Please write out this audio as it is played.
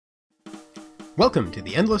Welcome to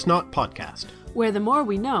the Endless Knot Podcast, where the more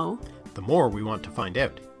we know, the more we want to find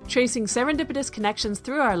out, tracing serendipitous connections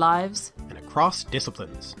through our lives and across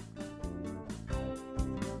disciplines.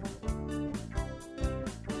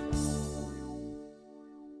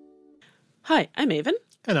 Hi, I'm Aven.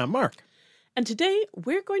 And I'm Mark. And today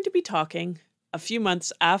we're going to be talking, a few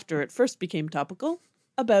months after it first became topical,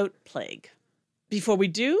 about plague. Before we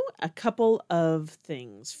do, a couple of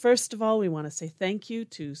things. First of all, we want to say thank you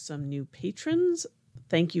to some new patrons.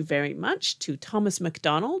 Thank you very much to Thomas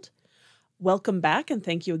McDonald. Welcome back, and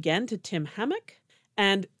thank you again to Tim Hammock.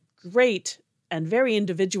 And great and very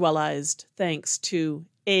individualized thanks to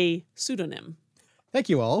A Pseudonym. Thank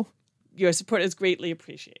you all. Your support is greatly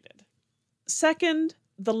appreciated. Second,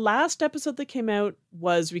 the last episode that came out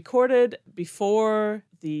was recorded before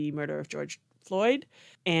the murder of George Floyd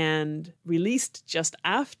and released just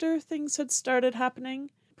after things had started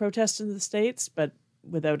happening, protests in the States, but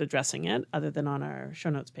without addressing it other than on our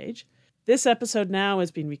show notes page. This episode now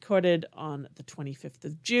has been recorded on the 25th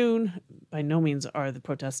of June. By no means are the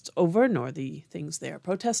protests over, nor the things they are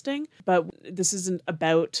protesting, but this isn't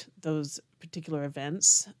about those particular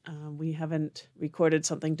events. We haven't recorded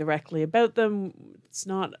something directly about them. It's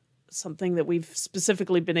not something that we've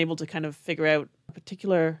specifically been able to kind of figure out a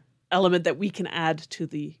particular element that we can add to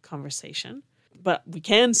the conversation. But we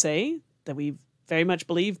can say that we very much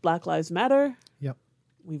believe Black Lives Matter. Yep.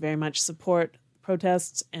 We very much support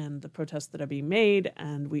protests and the protests that are being made,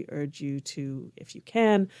 and we urge you to, if you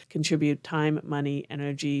can, contribute time, money,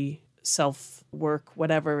 energy, self-work,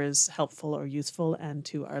 whatever is helpful or useful, and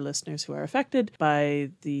to our listeners who are affected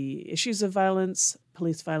by the issues of violence,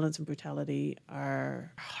 police violence and brutality,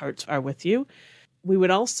 our hearts are with you. We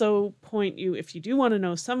would also point you, if you do want to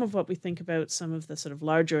know some of what we think about some of the sort of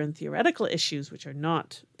larger and theoretical issues, which are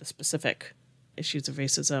not the specific issues of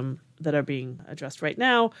racism that are being addressed right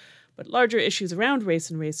now, but larger issues around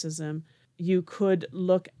race and racism, you could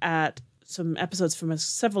look at some episodes from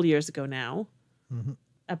several years ago now. Mm-hmm.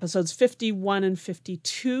 Episodes 51 and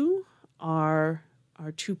 52 are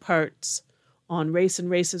two parts on race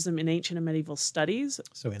and racism in ancient and medieval studies.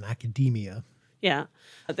 So in academia. Yeah.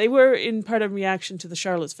 They were in part of reaction to the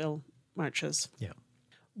Charlottesville marches. Yeah.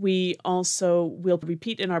 We also will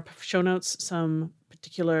repeat in our show notes some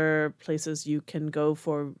particular places you can go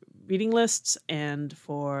for reading lists and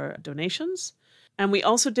for donations. And we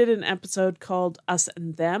also did an episode called Us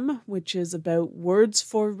and Them, which is about words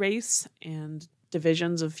for race and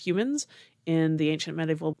divisions of humans in the ancient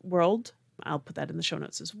medieval world. I'll put that in the show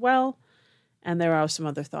notes as well. And there are some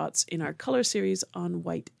other thoughts in our color series on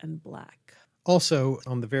white and black. Also,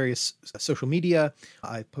 on the various social media,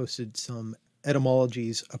 I posted some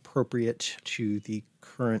etymologies appropriate to the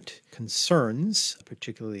current concerns,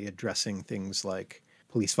 particularly addressing things like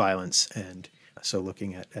police violence, and so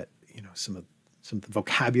looking at some of the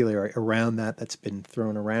vocabulary around that's been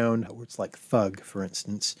thrown around. Words like thug, for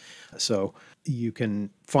instance. So you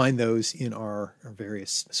can find those in our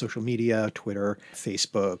various social media: Twitter,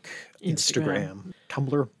 Facebook, Instagram,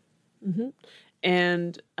 Tumblr. Mm-hmm.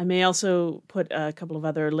 And I may also put a couple of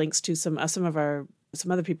other links to some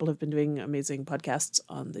other people have been doing amazing podcasts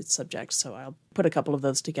on this subject. So I'll put a couple of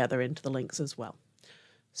those together into the links as well.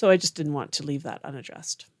 So I just didn't want to leave that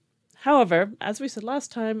unaddressed. However, as we said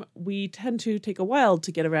last time, we tend to take a while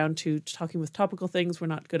to get around to talking with topical things. We're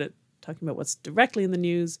not good at talking about what's directly in the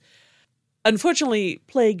news. Unfortunately,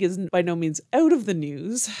 plague is by no means out of the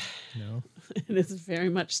news. No. It is very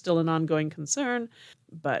much still an ongoing concern.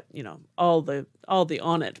 But, all the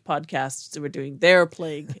On It podcasts were doing their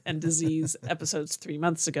plague and disease episodes 3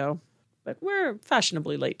 months ago. But we're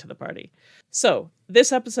fashionably late to the party. So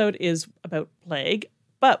this episode is about plague,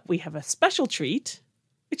 but we have a special treat,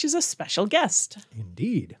 which is a special guest.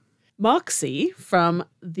 Indeed. Moxie from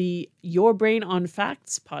the Your Brain on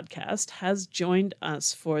Facts podcast has joined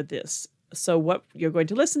us for this. So what you're going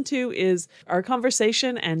to listen to is our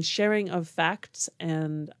conversation and sharing of facts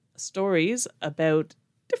and stories about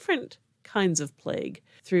different kinds of plague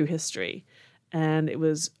through history. And it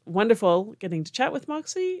was wonderful getting to chat with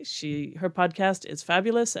Moxie. Her podcast is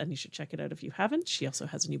fabulous, and you should check it out if you haven't. She also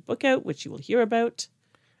has a new book out, which you will hear about.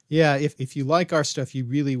 Yeah, if you like our stuff, you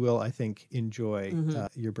really will, I think, enjoy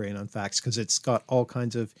Your Brain on Facts, because it's got all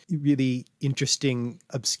kinds of really interesting,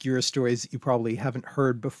 obscure stories that you probably haven't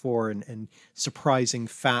heard before, and surprising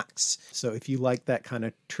facts. So if you like that kind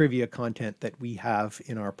of trivia content that we have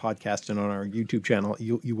in our podcast and on our YouTube channel,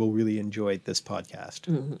 you will really enjoy this podcast.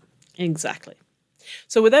 Mm-hmm. Exactly.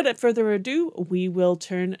 So without further ado, we will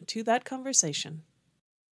turn to that conversation.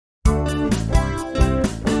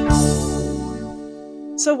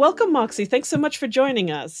 So welcome, Moxie. Thanks so much for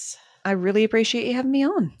joining us. I really appreciate you having me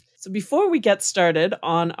on. So before we get started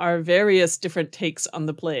on our various different takes on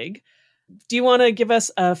the plague, do you want to give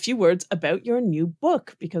us a few words about your new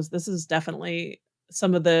book? Because this is definitely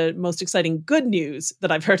some of the most exciting good news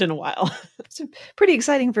that I've heard in a while. It's pretty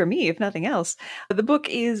exciting for me, if nothing else. The book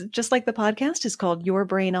is just like the podcast. It's called Your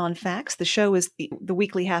Brain on Facts. The show is the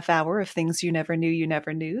weekly half hour of things you never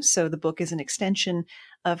knew. So the book is an extension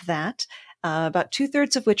of that. About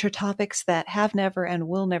 2/3 of which are topics that have never and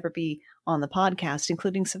will never be on the podcast,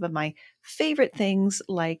 including some of my favorite things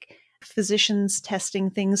like physicians testing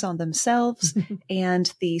things on themselves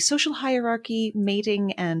and the social hierarchy,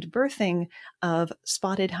 mating, and birthing of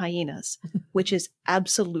spotted hyenas, which is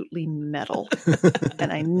absolutely metal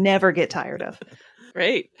and I never get tired of.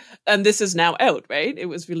 Great. And this is now out, right? It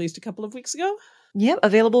was released a couple of weeks ago? Yep,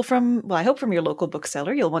 available from, well, I hope from your local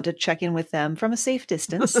bookseller. You'll want to check in with them from a safe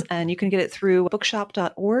distance, and you can get it through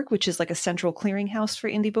bookshop.org, which is like a central clearinghouse for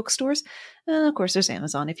indie bookstores. And of course, there's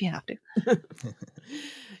Amazon if you have to.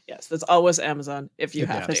 Yes, there's always Amazon if you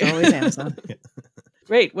have to. There's always Amazon.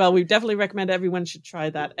 Great. Well, we definitely recommend everyone should try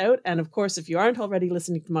that out. And of course, if you aren't already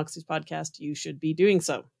listening to Moxie's podcast, you should be doing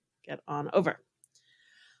so. Get on over.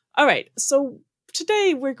 All right. So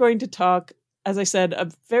today we're going to talk, as I said,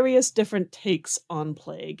 of various different takes on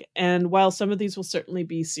plague. And while some of these will certainly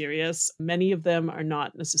be serious, many of them are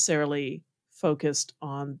not necessarily focused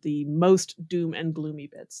on the most doom and gloomy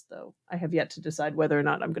bits, though I have yet to decide whether or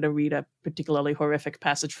not I'm going to read a particularly horrific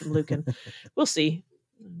passage from Lucan. We'll see.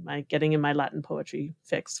 Am I getting in my Latin poetry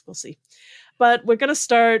fix? We'll see. But we're going to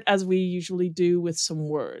start, as we usually do, with some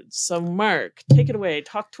words. So Mark, take it away.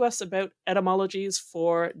 Talk to us about etymologies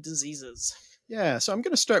for diseases. Yeah, so I'm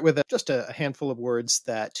going to start with just a handful of words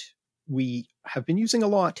that we have been using a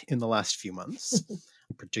lot in the last few months,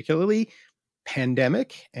 particularly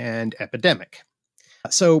pandemic and epidemic.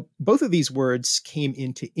 So both of these words came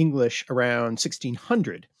into English around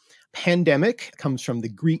 1600. Pandemic comes from the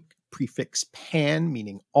Greek prefix pan,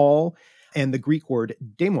 meaning all, and the Greek word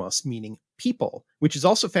demos, meaning people, which is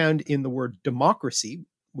also found in the word democracy,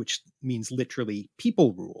 which means literally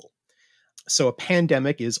people rule. So a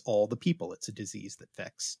pandemic is all the people. It's a disease that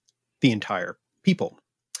affects the entire people.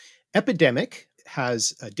 Epidemic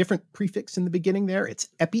has a different prefix in the beginning there. It's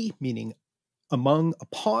epi, meaning among,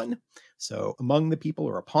 upon. So among the people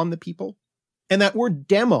or upon the people. And that word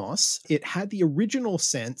demos, it had the original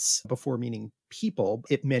sense before meaning people.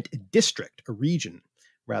 It meant a district, a region,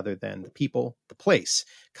 rather than the people, the place,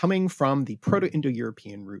 coming from the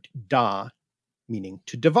Proto-Indo-European root da, meaning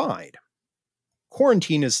to divide.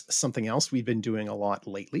 Quarantine is something else we've been doing a lot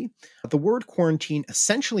lately. The word quarantine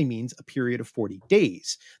essentially means a period of 40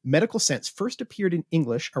 days. Medical sense first appeared in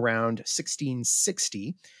English around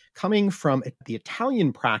 1660, coming from the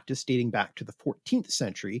Italian practice dating back to the 14th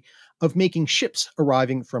century of making ships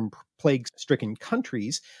arriving from plague-stricken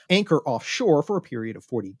countries anchor offshore for a period of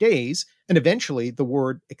 40 days, and eventually the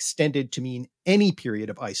word extended to mean any period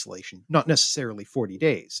of isolation, not necessarily 40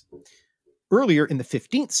 days. Earlier in the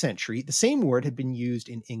 15th century, the same word had been used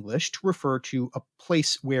in English to refer to a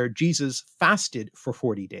place where Jesus fasted for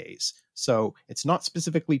 40 days. So it's not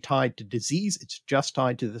specifically tied to disease, it's just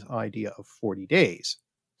tied to the idea of 40 days.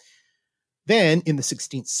 Then, in the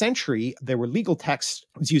 16th century, there were legal texts,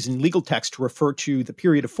 it was used in legal text to refer to the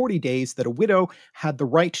period of 40 days that a widow had the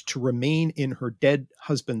right to remain in her dead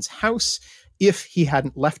husband's house if he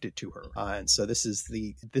hadn't left it to her. And so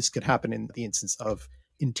this could happen in the instance of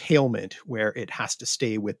entailment, where it has to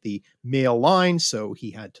stay with the male line, so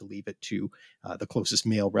he had to leave it to the closest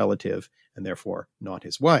male relative, and therefore not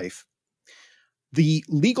his wife. The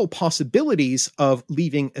legal possibilities of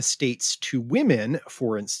leaving estates to women,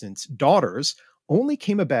 for instance, daughters, only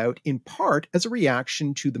came about in part as a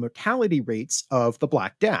reaction to the mortality rates of the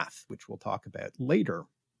Black Death, which we'll talk about later.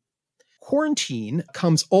 Quarantine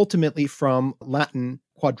comes ultimately from Latin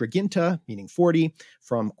quadraginta, meaning 40,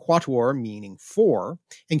 from quatuor, meaning 4,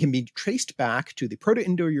 and can be traced back to the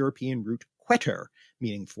Proto-Indo-European root queter,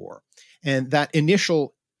 meaning 4. And that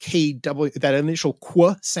initial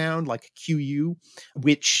qu sound, like QU,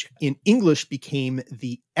 which in English became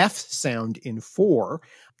the F sound in 4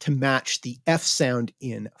 to match the F sound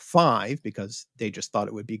in 5, because they just thought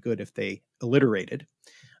it would be good if they alliterated.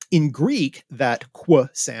 In Greek, that qu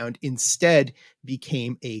sound instead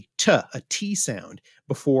became a T sound,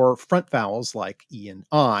 before front vowels like E and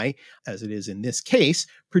I, as it is in this case,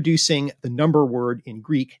 producing the number word in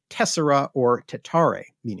Greek tessera or tetare,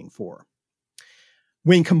 meaning 4.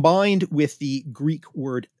 When combined with the Greek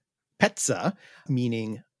word petza,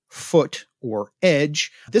 meaning foot or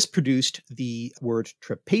edge, this produced the word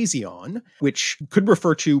trapezion, which could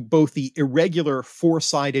refer to both the irregular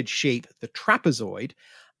four-sided shape, the trapezoid,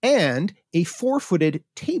 and a four-footed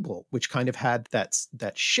table, which kind of had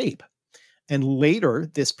that shape. And later,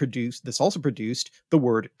 this also produced the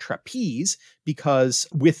word trapeze, because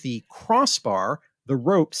with the crossbar, the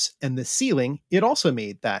ropes, and the ceiling, it also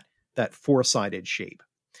made that four-sided shape.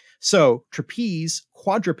 So trapeze,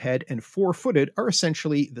 quadruped, and four-footed are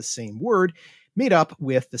essentially the same word, made up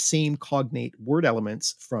with the same cognate word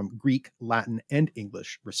elements from Greek, Latin, and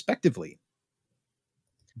English, respectively.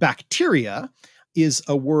 Bacteria is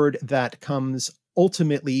a word that comes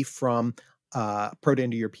ultimately from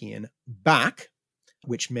Proto-Indo-European back,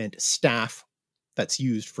 which meant staff that's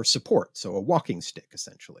used for support, so a walking stick,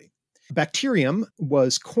 essentially. Bacterium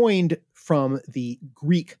was coined from the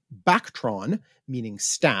Greek baktron, meaning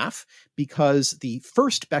staff, because the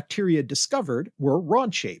first bacteria discovered were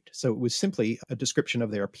rod-shaped, so it was simply a description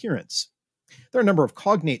of their appearance. There are a number of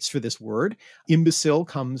cognates for this word. Imbecile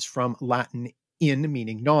comes from Latin in,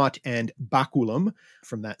 meaning not, and baculum,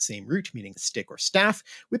 from that same root, meaning stick or staff,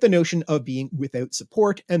 with the notion of being without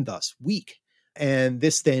support and thus weak. And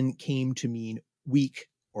this then came to mean weak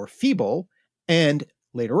or feeble, and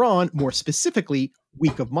later on, more specifically,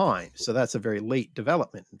 weak of mind. So that's a very late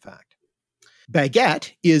development, in fact.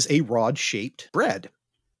 Baguette is a rod-shaped bread.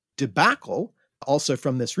 Debacle, also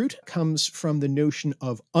from this root, comes from the notion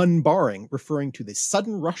of unbarring, referring to the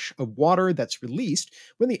sudden rush of water that's released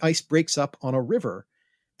when the ice breaks up on a river,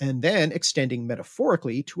 and then extending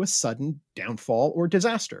metaphorically to a sudden downfall or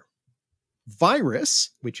disaster. Virus,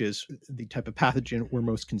 which is the type of pathogen we're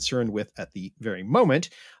most concerned with at the very moment,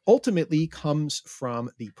 ultimately comes from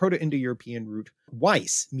the Proto-Indo-European root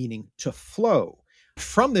vis, meaning to flow.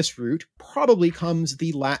 From this root probably comes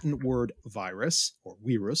the Latin word virus, or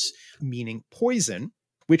virus, meaning poison,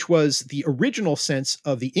 which was the original sense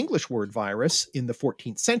of the English word virus in the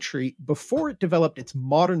 14th century before it developed its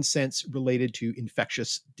modern sense related to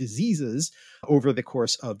infectious diseases over the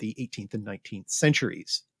course of the 18th and 19th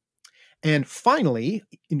centuries. And finally,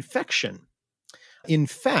 infection.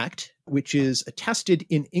 Infect, which is attested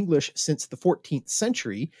in English since the 14th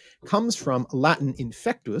century, comes from Latin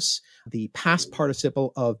infectus, the past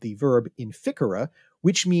participle of the verb inficere,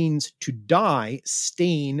 which means to dye,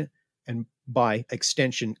 stain, and by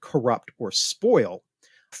extension, corrupt or spoil,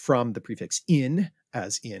 from the prefix in,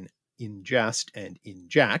 as in ingest and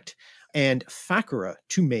inject, and facere,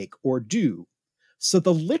 to make or do. So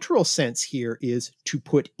the literal sense here is to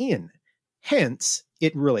put in. Hence,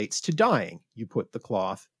 it relates to dyeing. You put the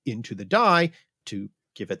cloth into the dye to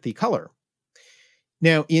give it the color.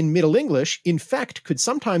 Now, in Middle English, infect could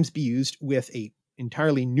sometimes be used with an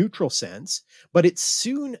entirely neutral sense, but it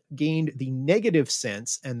soon gained the negative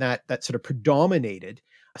sense, and that sort of predominated.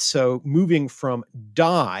 So moving from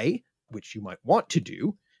dye, which you might want to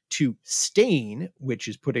do, to stain, which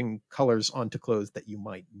is putting colors onto clothes that you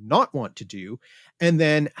might not want to do, and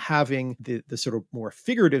then having the sort of more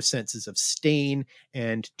figurative senses of stain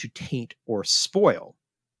and to taint or spoil.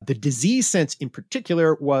 The disease sense in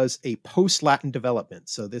particular was a post-Latin development.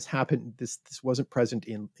 So this happened, this wasn't present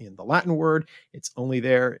in the Latin word. It's only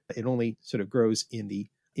there. It only sort of grows in the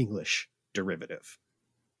English derivative.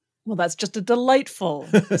 Well, that's just a delightful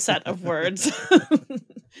set of words.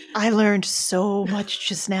 I learned so much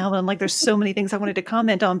just now, and like, there's so many things I wanted to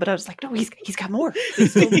comment on, but I was like, no, he's got more.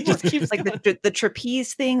 He just keeps like the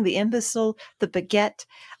trapeze thing, the imbecile, the baguette.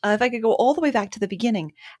 If I could go all the way back to the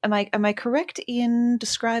beginning, am I correct in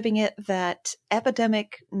describing it that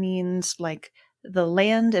epidemic means like the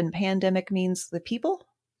land and pandemic means the people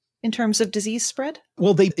in terms of disease spread?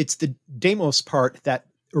 Well, it's the demos part that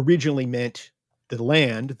originally meant the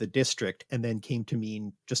land, the district, and then came to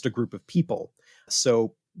mean just a group of people.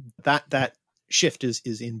 So that shift is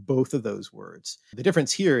in both of those words. The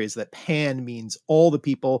difference here is that pan means all the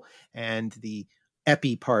people, and the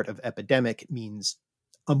epi part of epidemic means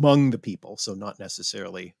among the people. So not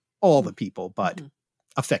necessarily all the people, but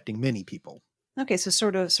affecting many people. Okay, so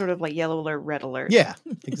sort of like yellow alert, red alert. Yeah,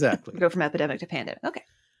 exactly. Go from epidemic to pandemic. Okay.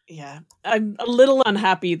 Yeah, I'm a little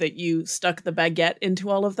unhappy that you stuck the baguette into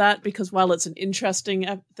all of that, because while it's an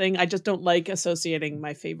interesting thing, I just don't like associating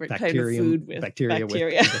my favorite kind of food with bacteria.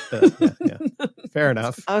 Yeah. Fair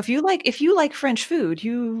enough. If you like French food,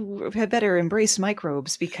 you had better embrace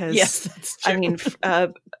microbes, because yes, that's true. I mean,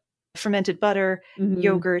 fermented butter,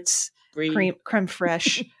 yogurts, creme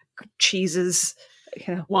fraiche, cheeses,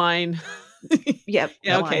 wine. Yeah.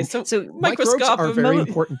 Okay. So microbes are very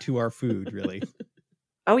important to our food, really.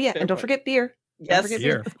 Oh yeah, and don't forget beer. Yes,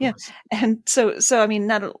 beer. Yeah, and so I mean,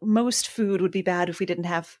 most food would be bad if we didn't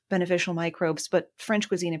have beneficial microbes, but French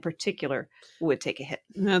cuisine in particular would take a hit.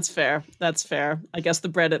 That's fair. That's fair. I guess the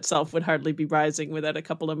bread itself would hardly be rising without a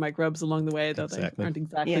couple of microbes along the way, though they aren't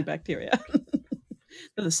exactly bacteria.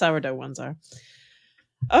 The sourdough ones are.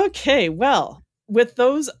 Okay, well, with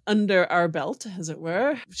those under our belt, as it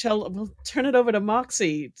were, we'll turn it over to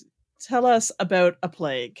Moxie. Tell us about a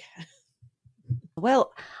plague.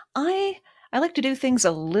 Well, I like to do things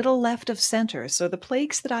a little left of center. So the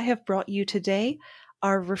plagues that I have brought you today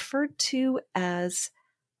are referred to as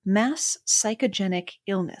mass psychogenic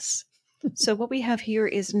illness. So what we have here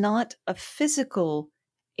is not a physical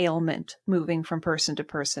ailment moving from person to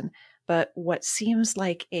person, but what seems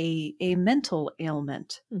like a mental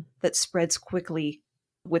ailment that spreads quickly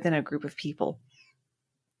within a group of people.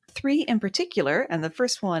 3 in particular, and the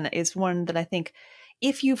first one is one that I think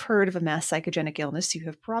if you've heard of a mass psychogenic illness, you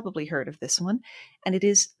have probably heard of this one, and it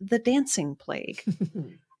is the dancing plague.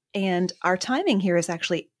 And our timing here is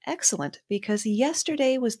actually excellent because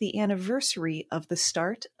yesterday was the anniversary of the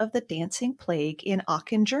start of the dancing plague in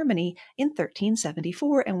Aachen, Germany in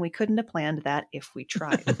 1374, and we couldn't have planned that if we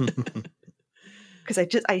tried. Because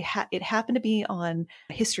it happened to be on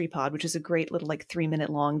History Pod, which is a great little 3-minute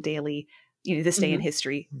long daily, this day in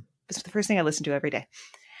history. It's the first thing I listen to every day.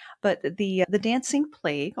 But the dancing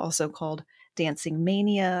plague, also called dancing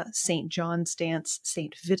mania, St. John's dance,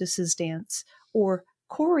 St. Vitus's dance, or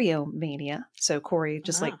choreomania, so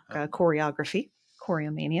choreography,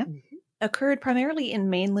 choreomania, occurred primarily in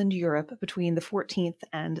mainland Europe between the 14th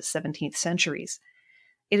and 17th centuries.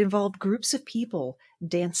 It involved groups of people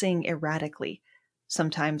dancing erratically,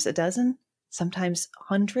 sometimes a dozen, sometimes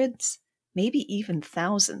hundreds, maybe even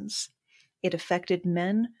thousands. It affected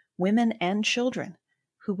men, women, and children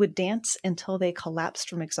who would dance until they collapsed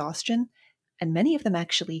from exhaustion, and many of them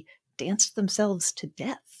actually danced themselves to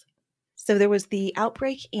death. So there was the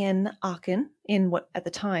outbreak in Aachen, in what at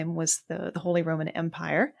the time was the Holy Roman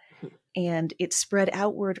Empire, and it spread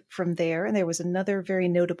outward from there. And there was another very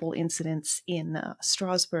notable incident in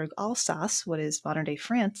Strasbourg, Alsace, what is modern-day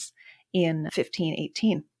France, in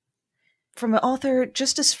 1518. From author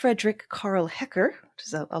Justus Friedrich Karl Hecker, which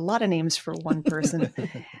is a lot of names for one person,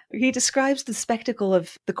 he describes the spectacle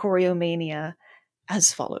of the choreomania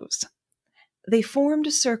as follows. They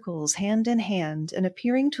formed circles hand in hand, and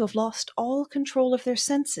appearing to have lost all control of their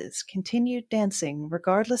senses, continued dancing,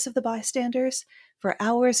 regardless of the bystanders, for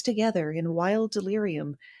hours together in wild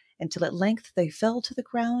delirium, until at length they fell to the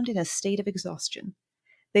ground in a state of exhaustion.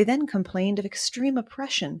 They then complained of extreme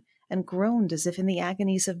oppression, and groaned as if in the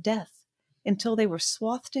agonies of death, until they were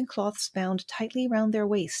swathed in cloths bound tightly round their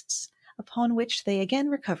waists, upon which they again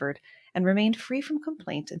recovered, and remained free from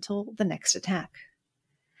complaint until the next attack.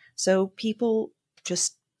 So people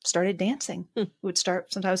just started dancing. It would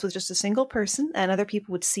start sometimes with just a single person, and other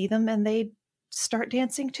people would see them and they'd start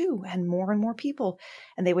dancing too, and more people.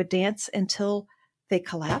 And they would dance until they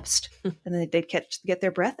collapsed, and then they'd get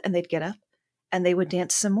their breath, and they'd get up, and they would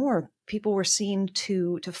dance some more. People were seen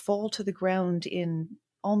to fall to the ground in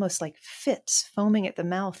almost like fits, foaming at the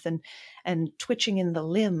mouth and twitching in the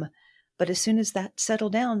limb. But as soon as that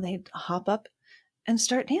settled down, they'd hop up and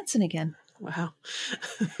start dancing again. Wow.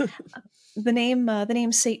 The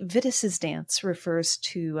name St. Vitus's dance refers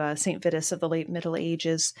to St. Vitus of the late Middle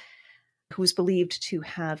Ages, who was believed to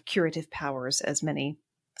have curative powers, as many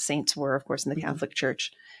saints were, of course, in the Catholic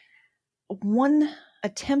Church. One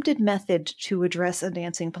attempted method to address a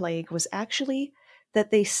dancing plague was actually that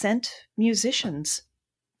they sent musicians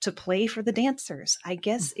to play for the dancers. I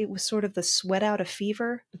guess it was sort of the sweat out a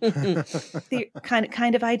fever the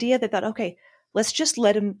kind of idea that thought, okay,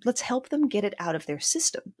 let's help them get it out of their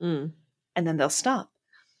system, and then they'll stop.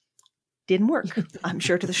 Didn't work, I'm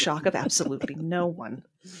sure, to the shock of absolutely no one.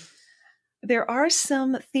 There are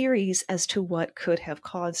some theories as to what could have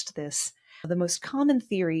caused this. The most common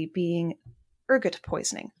theory being ergot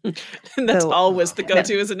poisoning. That's always the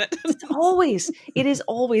go-to, isn't it? It is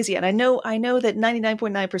always, yeah. And I know that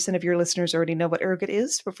 99.9% of your listeners already know what ergot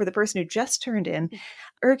is, but for the person who just turned in,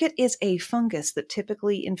 ergot is a fungus that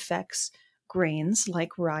typically infects grains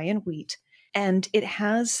like rye and wheat, and it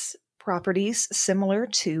has properties similar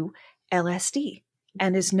to LSD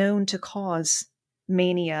and is known to cause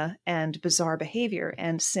mania and bizarre behavior.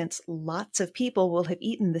 And since lots of people will have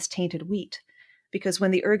eaten this tainted wheat, because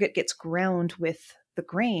when the ergot gets ground with the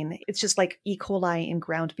grain, it's just like E. coli in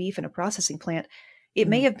ground beef in a processing plant. It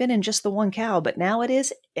may have been in just the one cow, but now it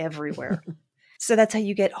is everywhere. So that's how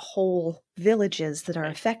you get whole villages that are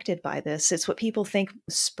affected by this. It's what people think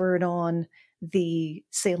spurred on the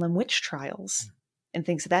Salem witch trials and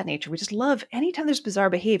things of that nature. We just love, anytime there's bizarre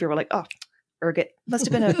behavior, we're like, oh, ergot. Must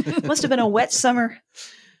have been a wet summer.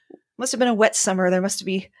 Must have been a wet summer. There must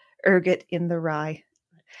be ergot in the rye.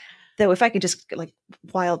 Though, if I could just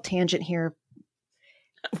wild tangent here.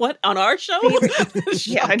 What, on our show?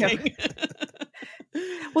 Yeah, I know.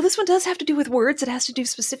 Well, this one does have to do with words. It has to do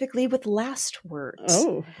specifically with last words.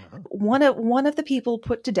 Oh. One of the people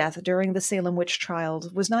put to death during the Salem witch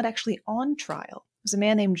trials was not actually on trial. It was a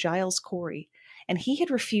man named Giles Corey, and he had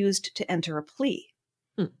refused to enter a plea.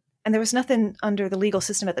 And there was nothing under the legal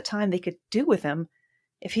system at the time they could do with him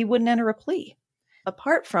if he wouldn't enter a plea,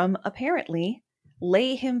 apart from, apparently,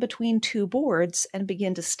 lay him between two boards and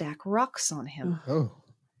begin to stack rocks on him. Oh.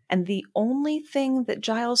 And the only thing that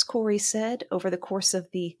Giles Corey said over the course of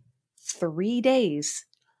the 3 days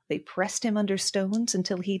they pressed him under stones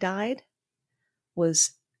until he died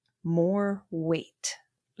was more weight.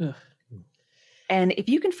 Ugh. And if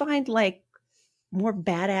you can find like more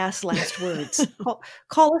badass last words,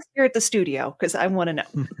 call us here at the studio because I want to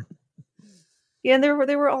know. Yeah, and there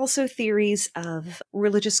were also theories of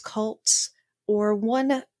religious cults, or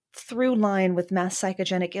one through line with mass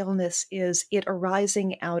psychogenic illness is it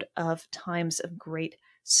arising out of times of great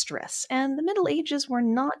stress. And the Middle Ages were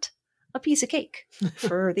not a piece of cake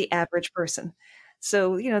for the average person.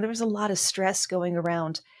 So, there was a lot of stress going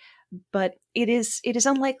around, but it is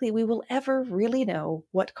unlikely we will ever really know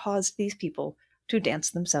what caused these people to dance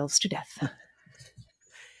themselves to death.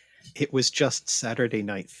 It was just Saturday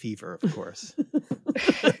Night Fever, of course.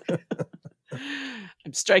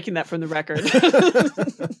 I'm striking that from the record.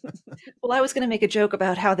 Well, I was going to make a joke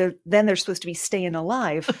about how they're supposed to be staying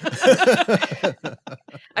alive.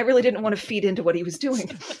 I really didn't want to feed into what he was doing.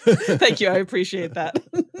 Thank you. I appreciate that.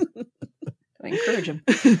 I encourage him.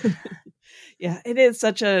 Yeah, it is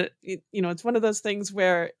such it's one of those things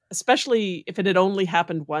where, especially if it had only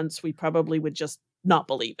happened once, we probably would just not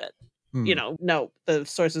believe it. No, the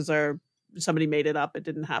sources are, somebody made it up, it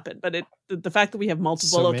didn't happen. But the fact that we have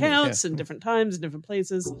multiple accounts in different times, in different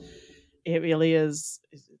places, it really is,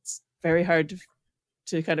 it's very hard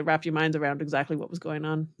to kind of wrap your minds around exactly what was going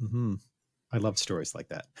on. Mm-hmm. I love stories like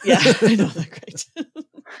that. Yeah, I know, they're great.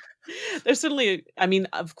 There's certainly,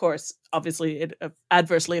 of course, obviously it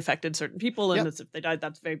adversely affected certain people, and if they died,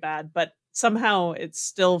 that's very bad. But somehow it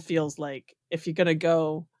still feels like if you're going to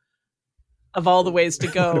go, of all the ways to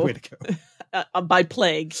go, by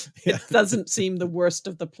plague, it doesn't seem the worst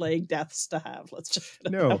of the plague deaths to have. Let's just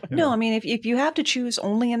no. If you have to choose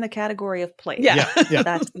only in the category of plague,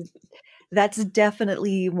 that's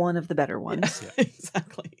definitely one of the better ones. Yeah,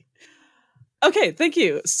 exactly. Okay, thank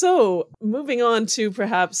you. So moving on to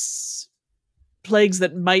perhaps plagues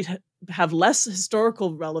that might have less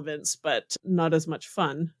historical relevance, but not as much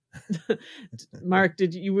fun. Mark,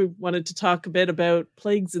 you wanted to talk a bit about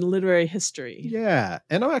plagues in literary history? Yeah,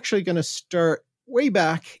 and I'm actually going to start way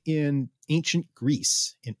back in ancient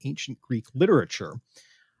Greece, in ancient Greek literature.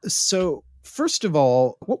 So first of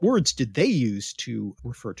all, what words did they use to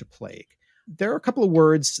refer to plague? There are a couple of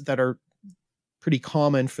words that are pretty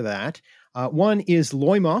common for that. One is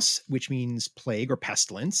loimos, which means plague or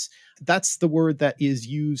pestilence. That's the word that is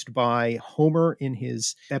used by Homer in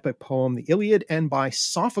his epic poem, the Iliad, and by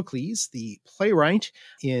Sophocles, the playwright,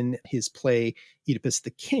 in his play Oedipus the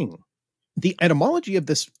King. The etymology of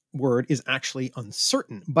this word is actually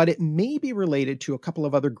uncertain, but it may be related to a couple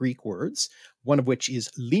of other Greek words, one of which is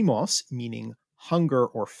limos, meaning hunger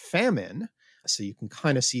or famine. So you can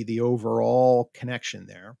kind of see the overall connection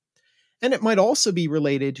there. And it might also be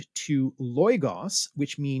related to loigos,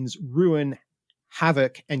 which means ruin,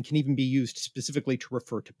 havoc, and can even be used specifically to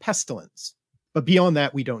refer to pestilence. But beyond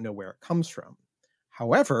that, we don't know where it comes from.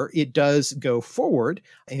 However, it does go forward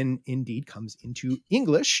and indeed comes into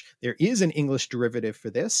English. There is an English derivative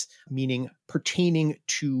for this, meaning pertaining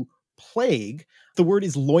to plague. The word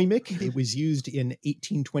is loimic. It was used in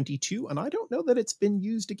 1822, and I don't know that it's been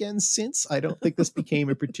used again since. I don't think this became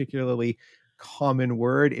a particularly common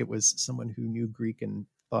word. It was someone who knew Greek and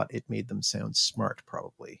thought it made them sound smart,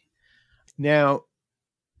 probably. Now,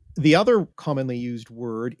 the other commonly used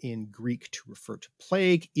word in Greek to refer to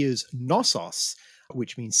plague is nosos,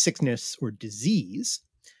 which means sickness or disease.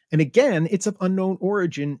 And again, it's of unknown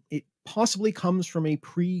origin. It possibly comes from a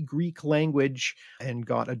pre-Greek language and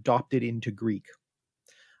got adopted into Greek.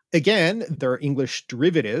 Again, there are English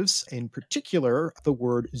derivatives, in particular the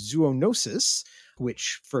word zoonosis,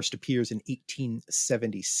 which first appears in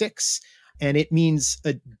 1876, and it means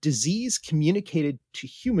a disease communicated to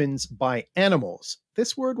humans by animals.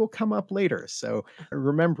 This word will come up later, so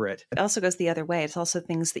remember it. It also goes the other way. It's also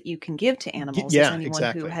things that you can give to animals. Yeah, as anyone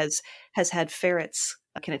exactly. who has had ferrets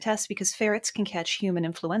can attest, because ferrets can catch human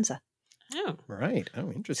influenza. Oh, right.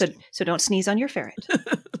 Oh, interesting. So don't sneeze on your ferret.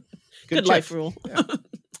 Good life rule. Yeah.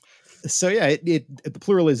 So yeah, the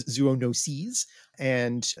plural is zoonoses,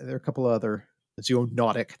 and there are a couple of other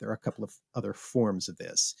zoonotic. There are a couple of other forms of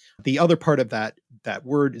this. The other part of that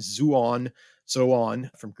word zoon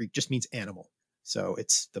from Greek just means animal. So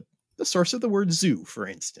it's the source of the word zoo, for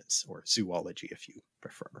instance, or zoology if you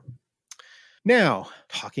prefer. Now,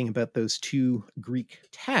 talking about those two Greek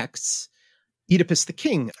texts, Oedipus the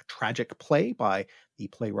King, a tragic play by the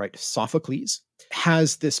playwright Sophocles,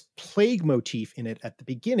 has this plague motif in it at the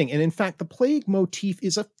beginning. And in fact, the plague motif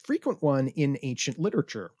is a frequent one in ancient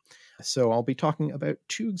literature. So I'll be talking about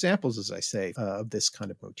two examples, as I say, of this kind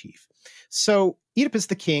of motif. So Oedipus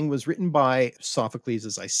the King was written by Sophocles,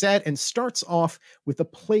 as I said, and starts off with a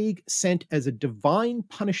plague sent as a divine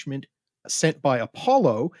punishment sent by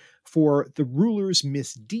Apollo for the ruler's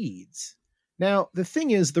misdeeds. Now, the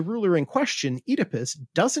thing is, the ruler in question, Oedipus,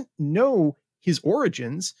 doesn't know his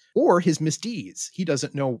origins or his misdeeds. He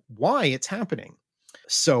doesn't know why it's happening.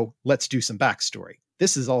 So let's do some backstory.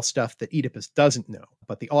 This is all stuff that Oedipus doesn't know,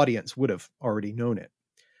 but the audience would have already known it.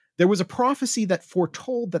 There was a prophecy that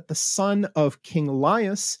foretold that the son of King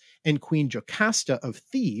Laius and Queen Jocasta of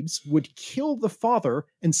Thebes would kill the father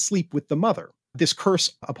and sleep with the mother. This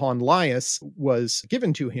curse upon Laius was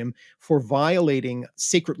given to him for violating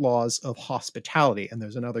sacred laws of hospitality. And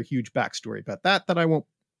there's another huge backstory about that I won't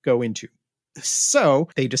go into. So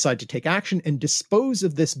they decide to take action and dispose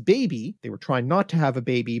of this baby. They were trying not to have a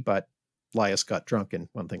baby, but Laius got drunk and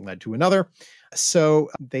one thing led to another. So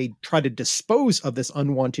they try to dispose of this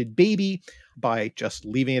unwanted baby by just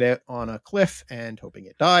leaving it out on a cliff and hoping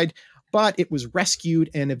it died. But it was rescued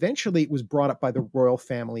and eventually it was brought up by the royal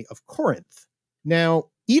family of Corinth. Now,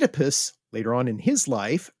 Oedipus, later on in his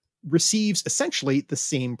life, receives essentially the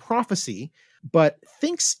same prophecy, but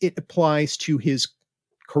thinks it applies to his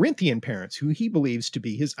Corinthian parents, who he believes to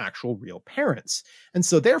be his actual real parents. And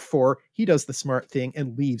so therefore, he does the smart thing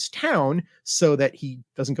and leaves town so that he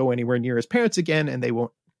doesn't go anywhere near his parents again, and they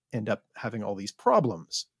won't end up having all these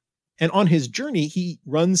problems. And on his journey, he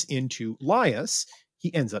runs into Laius.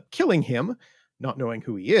 He ends up killing him, not knowing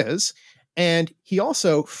who he is. And he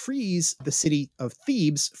also frees the city of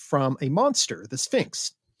Thebes from a monster, the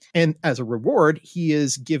Sphinx. And as a reward, he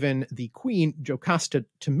is given the queen Jocasta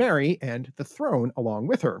to marry and the throne along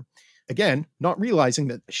with her. Again, not realizing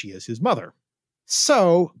that she is his mother.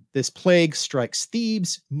 So this plague strikes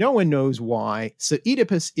Thebes. No one knows why. So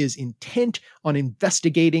Oedipus is intent on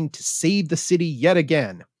investigating to save the city yet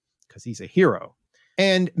again, because he's a hero.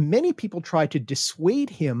 And many people try to dissuade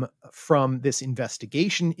him from this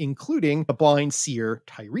investigation, including the blind seer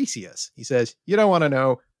Tiresias. He says, you don't want to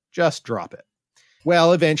know, just drop it.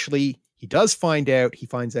 Well, eventually he does find out. He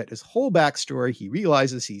finds out his whole backstory. He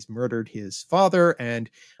realizes he's murdered his father and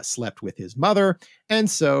slept with his mother. And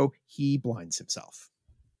so he blinds himself.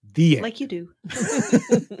 The end. Like you do.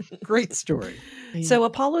 Great story. So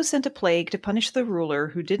Apollo sent a plague to punish the ruler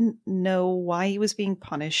who didn't know why he was being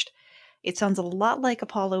punished. It sounds a lot like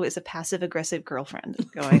Apollo is a passive-aggressive girlfriend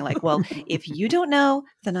going like, well, if you don't know,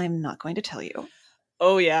 then I'm not going to tell you.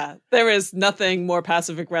 Oh, yeah. There is nothing more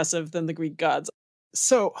passive-aggressive than the Greek gods.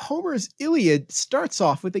 So Homer's Iliad starts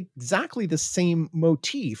off with exactly the same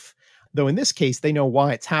motif, though in this case, they know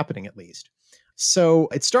why it's happening at least. So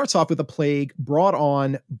it starts off with a plague brought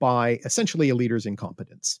on by essentially a leader's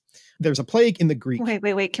incompetence. There's a plague in the Greek.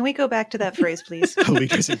 Wait. Can we go back to that phrase, please? A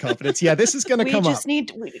leader's incompetence. Yeah, this is going to come up.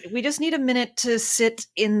 We just need a minute to sit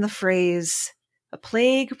in the phrase, a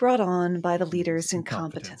plague brought on by the leader's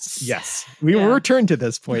incompetence. Yes, we will return to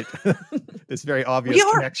this point. This very obvious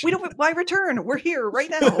connection. We don't. Why return? We're here right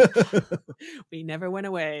now. We never went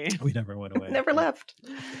away. We never went away. Never left.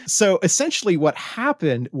 So essentially what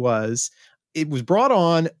happened was it was brought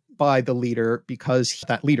on by the leader because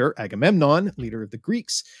that leader, Agamemnon, leader of the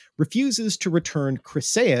Greeks, refuses to return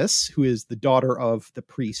Chryseis, who is the daughter of the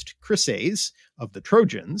priest Chryses of the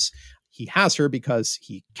Trojans. He has her because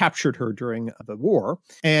he captured her during the war.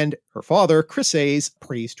 And her father, Chryses,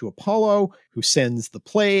 prays to Apollo, who sends the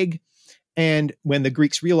plague. And when the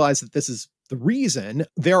Greeks realize that this is the reason,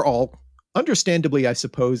 they're all, understandably, I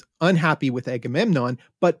suppose, unhappy with Agamemnon,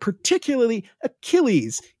 but particularly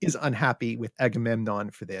Achilles is unhappy with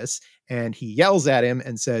Agamemnon for this. And he yells at him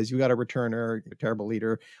and says, you got to return her, you're a terrible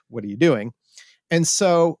leader, what are you doing? And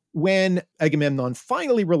so when Agamemnon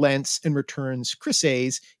finally relents and returns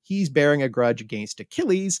Chryses, he's bearing a grudge against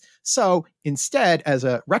Achilles. So instead, as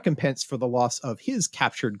a recompense for the loss of his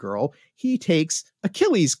captured girl, he takes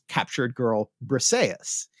Achilles' captured girl,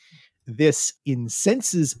 Briseis. This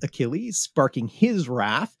incenses Achilles, sparking his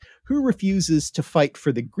wrath, who refuses to fight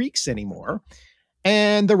for the Greeks anymore.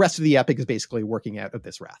 And the rest of the epic is basically working out of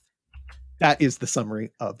this wrath. That is the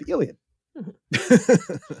summary of the Iliad.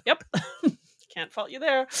 Yep. Can't fault you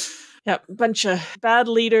there. Yep. Bunch of bad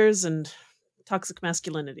leaders and toxic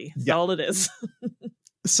masculinity. That's all it is.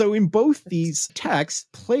 So in both these texts,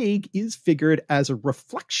 plague is figured as a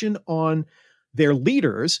reflection on their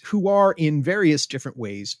leaders, who are in various different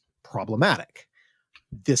ways problematic.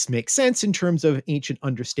 This makes sense in terms of ancient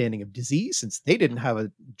understanding of disease, since they didn't have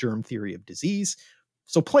a germ theory of disease.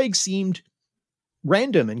 So plague seemed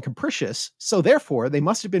random and capricious, so therefore they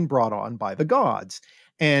must have been brought on by the gods.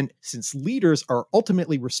 And since leaders are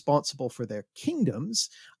ultimately responsible for their kingdoms,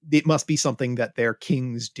 it must be something that their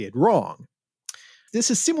kings did wrong. This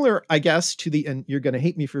is similar, I guess, to the, and you're going to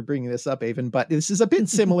hate me for bringing this up, Avon, but this is a bit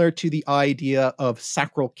similar to the idea of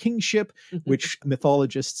sacral kingship, which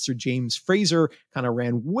mythologist Sir James Fraser kind of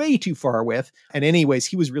ran way too far with. And anyways,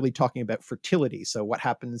 he was really talking about fertility. So what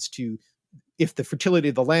happens to, if the fertility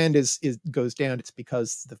of the land goes down, it's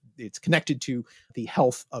because it's connected to the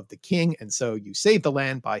health of the king. And so you save the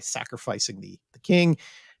land by sacrificing the king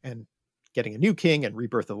and getting a new king and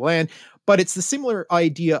rebirth of the land. But it's the similar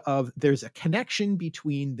idea of there's a connection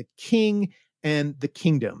between the king and the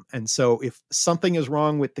kingdom. And so if something is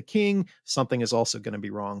wrong with the king, something is also going to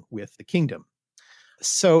be wrong with the kingdom.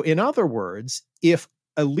 So in other words, if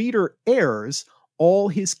a leader errs, all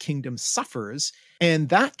his kingdom suffers. And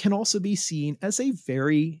that can also be seen as a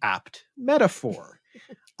very apt metaphor.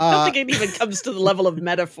 I don't think it even comes to the level of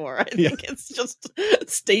metaphor. I think it's just a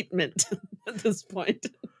statement at this point.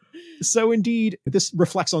 So indeed, this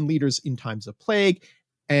reflects on leaders in times of plague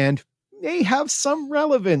and may have some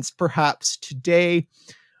relevance perhaps today.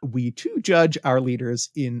 We too judge our leaders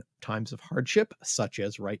in times of hardship, such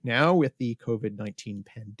as right now with the COVID-19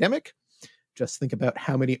 pandemic. Just think about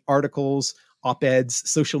how many articles, op-eds,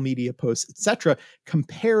 social media posts, etc.,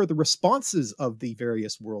 compare the responses of the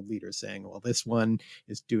various world leaders saying, well, this one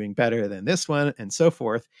is doing better than this one, and so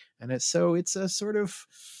forth. And it's a sort of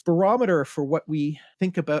barometer for what we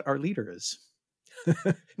think about our leaders.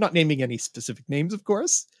 Not naming any specific names, of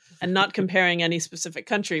course. And not comparing any specific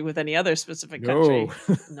country with any other specific country.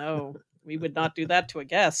 No, we would not do that to a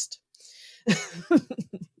guest.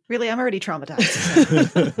 Really, I'm already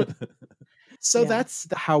traumatized. So that's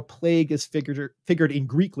how plague is figured in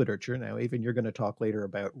Greek literature. Now, even you're going to talk later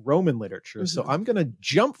about Roman literature. So I'm going to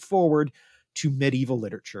jump forward to medieval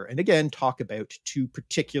literature and again talk about two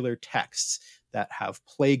particular texts that have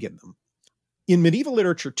plague in them. In medieval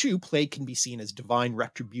literature, too, plague can be seen as divine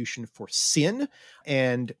retribution for sin.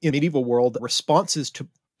 And in the medieval world, responses to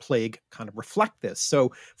plague kind of reflect this.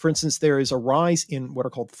 So, for instance, there is a rise in what are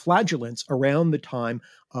called flagellants around the time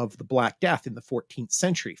of the Black Death in the 14th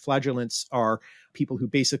century. Flagellants are people who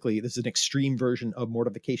basically, this is an extreme version of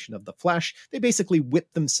mortification of the flesh. They basically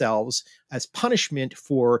whip themselves as punishment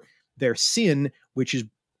for their sin, which is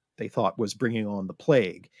they thought was bringing on the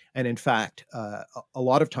plague. And in fact, a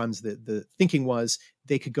lot of times the thinking was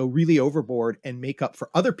they could go really overboard and make up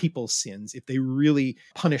for other people's sins if they really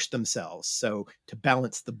punish themselves. So to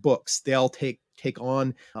balance the books, they'll take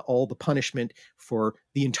on all the punishment for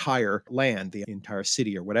the entire land, the entire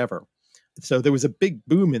city or whatever. So there was a big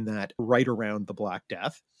boom in that right around the Black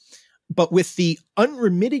Death. But with the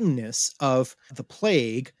unremittingness of the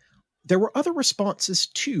plague, there were other responses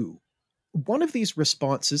too. One of these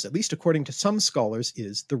responses, at least according to some scholars,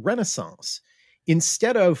 is the Renaissance.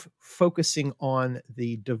 Instead of focusing on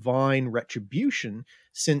the divine retribution,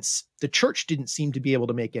 since the church didn't seem to be able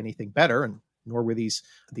to make anything better, and nor were these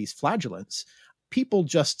flagellants, people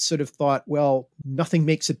just sort of thought, well, nothing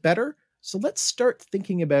makes it better, so let's start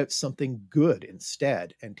thinking about something good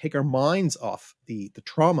instead and take our minds off the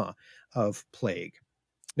trauma of plague.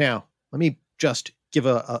 Now, let me just give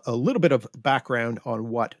a little bit of background on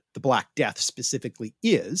what the Black Death specifically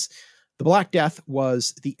is. The Black Death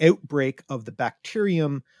was the outbreak of the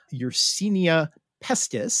bacterium Yersinia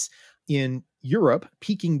pestis in Europe,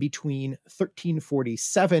 peaking between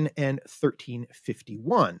 1347 and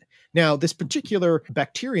 1351. Now, this particular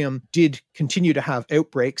bacterium did continue to have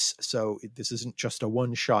outbreaks, so this isn't just a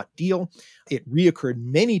one-shot deal. It reoccurred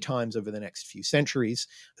many times over the next few centuries,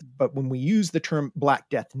 but when we use the term Black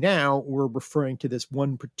Death now, we're referring to this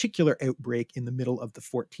one particular outbreak in the middle of the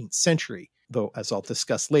 14th century. Though, as I'll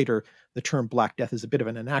discuss later, the term Black Death is a bit of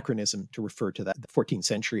an anachronism to refer to that 14th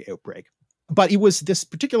century outbreak. But this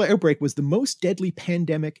particular outbreak was the most deadly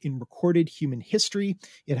pandemic in recorded human history.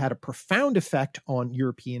 It had a profound effect on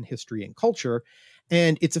European history and culture,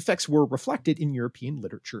 and its effects were reflected in European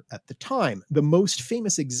literature at the time. The most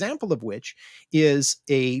famous example of which is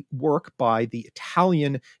a work by the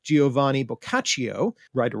Italian Giovanni Boccaccio,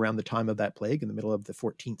 right around the time of that plague in the middle of the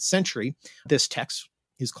 14th century. This text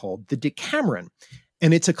is called the Decameron.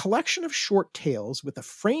 And it's a collection of short tales with a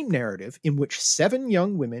frame narrative in which 7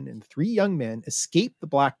 young women and 3 young men escape the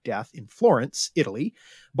Black Death in Florence, Italy,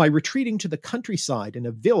 by retreating to the countryside in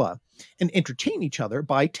a villa and entertain each other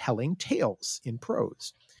by telling tales in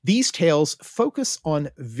prose. These tales focus on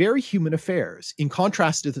very human affairs, in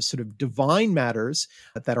contrast to the sort of divine matters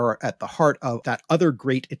that are at the heart of that other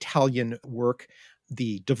great Italian work,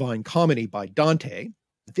 the Divine Comedy by Dante.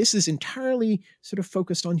 This is entirely sort of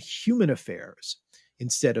focused on human affairs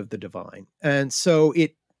instead of the divine. And so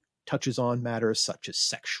it touches on matters such as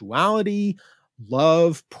sexuality,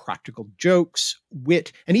 love, practical jokes,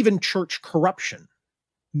 wit, and even church corruption.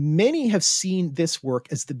 Many have seen this work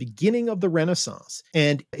as the beginning of the Renaissance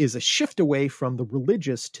and is a shift away from the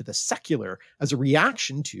religious to the secular as a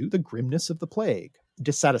reaction to the grimness of the plague.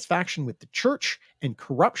 Dissatisfaction with the church and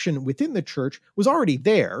corruption within the church was already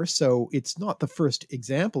there, so it's not the first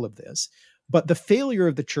example of this. But the failure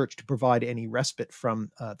of the church to provide any respite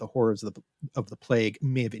from the horrors of the plague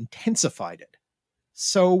may have intensified it.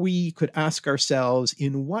 So we could ask ourselves,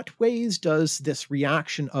 in what ways does this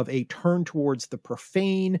reaction of a turn towards the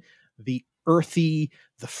profane, the earthy,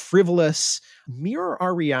 the frivolous mirror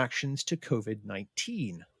our reactions to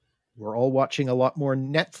COVID-19? We're all watching a lot more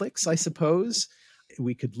Netflix, I suppose.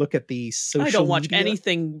 We could look at the social I don't watch media.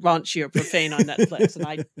 anything raunchy or profane on Netflix, and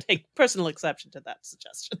I take personal exception to that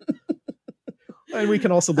suggestion. And we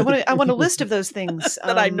can also look I want a list of those things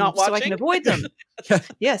that I'm not watching, so I can avoid them.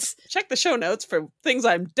 Yes. Check the show notes for things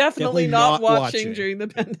I'm definitely not watching during the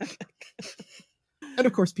pandemic. And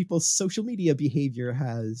of course, people's social media behavior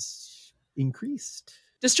has increased.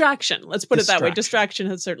 Distraction. Let's put it that way. Distraction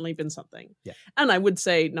has certainly been something. Yeah. And I would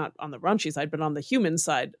say not on the raunchy side, but on the human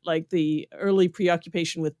side, like the early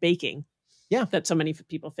preoccupation with baking. Yeah. That so many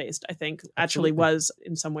people faced, I think, actually was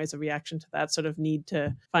in some ways a reaction to that sort of need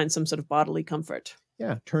to find some sort of bodily comfort.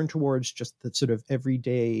 Yeah, turn towards just the sort of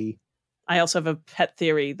everyday. I also have a pet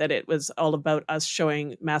theory that it was all about us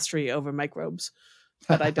showing mastery over microbes,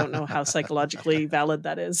 but I don't know how psychologically valid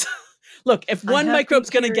that is. Look, if one microbe's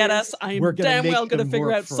going to get us, I am damn well going to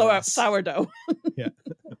figure out sourdough. Yeah.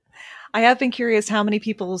 I have been curious how many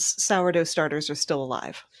people's sourdough starters are still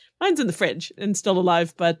alive. Mine's in the fridge and still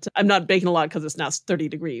alive, but I'm not baking a lot because it's now 30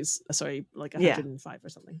 degrees. Sorry, like 105 or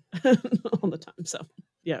something all the time. So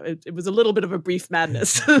yeah, it was a little bit of a brief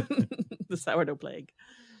madness, the sourdough plague.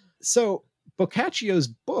 So Boccaccio's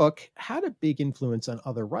book had a big influence on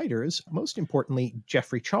other writers, most importantly,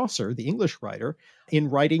 Geoffrey Chaucer, the English writer,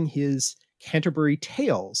 in writing his Canterbury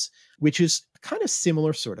Tales, which is kind of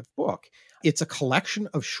similar sort of book. It's a collection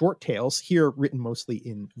of short tales, here written mostly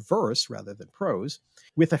in verse rather than prose,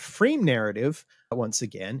 with a frame narrative, once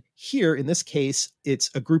again. Here, in this case, it's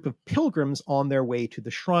a group of pilgrims on their way to the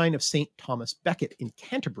shrine of St. Thomas Becket in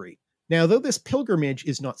Canterbury. Now, though this pilgrimage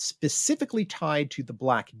is not specifically tied to the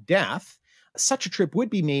Black Death, such a trip would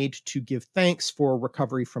be made to give thanks for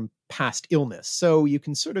recovery from past illness. So you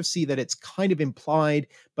can sort of see that it's kind of implied,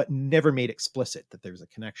 but never made explicit that there's a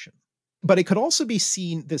connection. But it could also be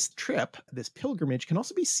seen, this trip, this pilgrimage, can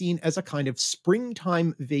also be seen as a kind of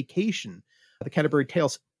springtime vacation. The Canterbury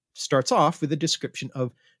Tales starts off with a description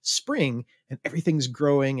of spring, and everything's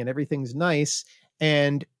growing and everything's nice,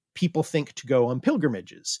 and people think to go on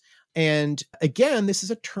pilgrimages. And again, this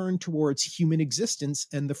is a turn towards human existence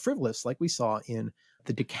and the frivolous, like we saw in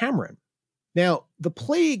the Decameron. Now, the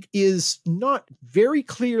plague is not very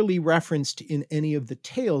clearly referenced in any of the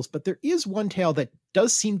tales, but there is one tale that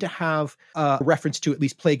does seem to have a reference to at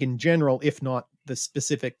least plague in general, if not the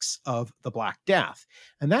specifics of the Black Death.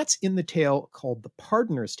 And that's in the tale called The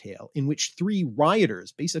Pardoner's Tale, in which three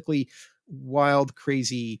rioters, basically wild,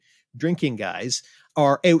 crazy drinking guys,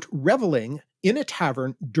 are out reveling in a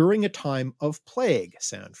tavern during a time of plague.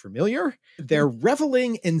 Sound familiar? They're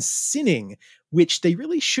reveling and sinning, which they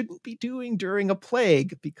really shouldn't be doing during a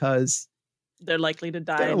plague because they're likely to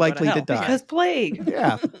die. They're likely to die. Because plague.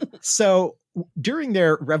 Yeah. So during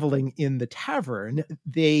their reveling in the tavern,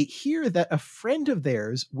 they hear that a friend of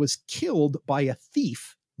theirs was killed by a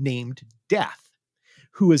thief named Death,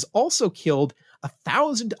 who has also killed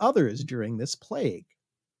 1,000 others during this plague.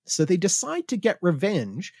 So they decide to get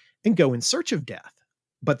revenge and go in search of Death.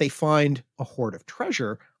 But they find a hoard of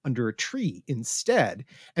treasure under a tree instead.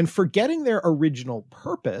 And forgetting their original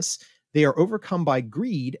purpose, they are overcome by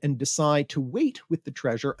greed and decide to wait with the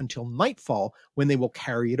treasure until nightfall, when they will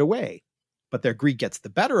carry it away. But their greed gets the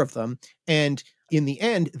better of them, and in the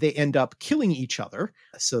end, they end up killing each other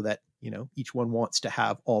so that, each one wants to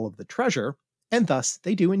have all of the treasure, and thus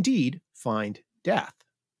they do indeed find Death.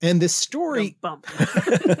 And this story...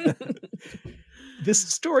 This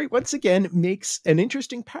story, once again, makes an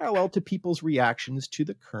interesting parallel to people's reactions to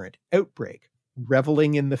the current outbreak.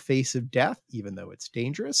 Reveling in the face of death, even though it's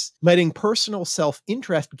dangerous, letting personal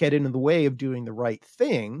self-interest get in the way of doing the right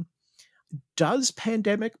thing. Does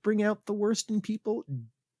pandemic bring out the worst in people?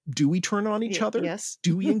 Do we turn on each other? Yes.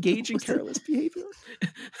 Do we engage in careless behavior?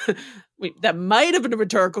 Wait, that might have been a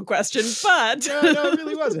rhetorical question, but No, it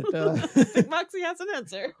really wasn't. I think Moxie has an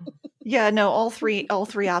answer. Yeah, no, all three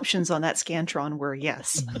options on that Scantron were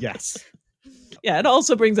yes. Yes. Yeah, it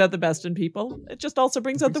also brings out the best in people. It just also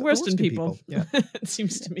brings out the worst in people. Yeah. It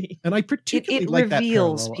seems to me. And I particularly It like that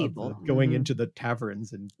reveals parallel people. of going Mhm. into the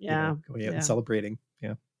taverns and Yeah, going out yeah. and celebrating.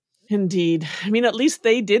 Yeah. Indeed. I mean, at least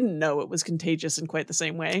they didn't know it was contagious in quite the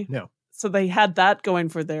same way. No. So they had that going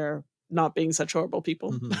for their not being such horrible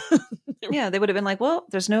people. Mhm. Yeah, they would have been like, well,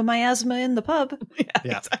 there's no miasma in the pub.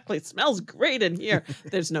 Yeah. Exactly. It smells great in here.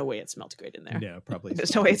 There's no way it smelled great in there. No, probably.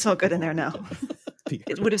 There's no way it smelled good in there now.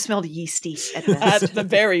 It would have smelled yeasty at best. At the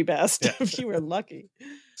very best, Yeah. if you were lucky.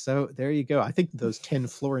 So there you go. I think those 10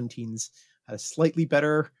 Florentines had a slightly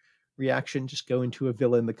better reaction. Just go into a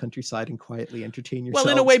villa in the countryside and quietly entertain yourselves.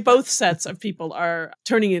 Well, in a way, both sets of people are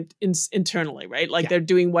turning it internally, right? Like Yeah. they're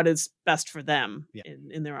doing what is best for them Yeah.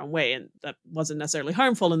 in their own way. And that wasn't necessarily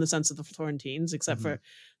harmful in the sense of the Florentines, except for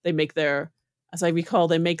they make their, as I recall,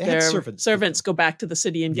 they make They had their servants servants go back to the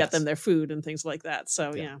city and get Yes. them their food and things like that.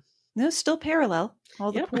 So, Yeah. yeah. No, still parallel.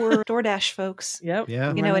 All the Yep. poor DoorDash folks. Yep.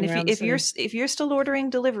 Yeah. You know, and Running around if the you're city. if you're still ordering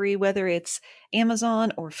delivery, whether it's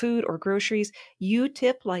Amazon or food or groceries, you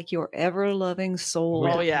tip like your ever loving soul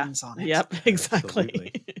Oh, yeah. depends on it. Yep, exactly.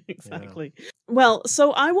 Absolutely. Exactly. Well,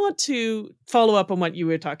 so I want to follow up on what you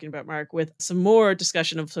were talking about, Mark, with some more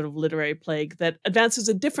discussion of sort of literary plague that advances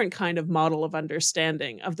a different kind of model of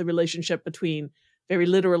understanding of the relationship between, very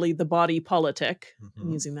literally, the body politic, I'm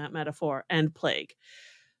Mhm. using that metaphor, and plague.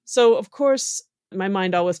 So, of course, my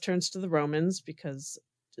mind always turns to the Romans because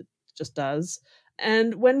it just does.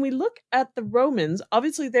 And when we look at the Romans,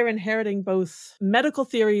 obviously they're inheriting both medical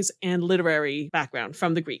theories and literary background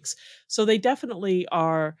from the Greeks. So they definitely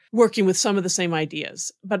are working with some of the same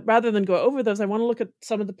ideas. But rather than go over those, I want to look at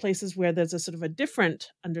some of the places where there's a sort of a different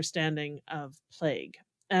understanding of plague.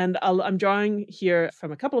 And I'm drawing here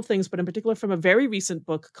from a couple of things, but in particular from a very recent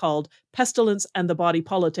book called Pestilence and the Body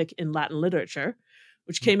Politic in Latin Literature,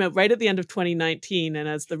 which came out right at the end of 2019. And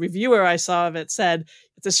as the reviewer I saw of it said,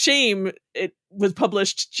 it's a shame it was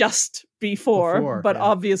published just before, but yeah.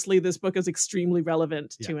 obviously this book is extremely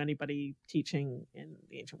relevant to anybody teaching in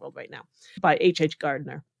the ancient world right now, by H.H.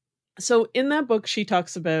 Gardner. So in that book, she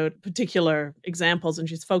talks about particular examples, and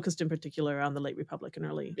she's focused in particular on the late Republic and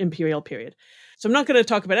early imperial period. So I'm not going to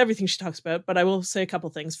talk about everything she talks about, but I will say a couple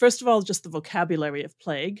things. First of all, just the vocabulary of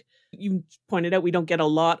plague. You pointed out we don't get a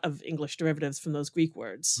lot of English derivatives from those Greek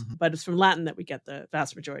words, but it's from Latin that we get the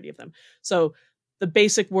vast majority of them. So the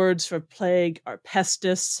basic words for plague are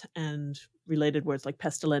pestis and related words like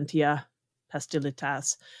pestilentia,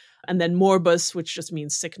 pestilitas, and then morbus, which just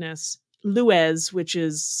means sickness. Lues, which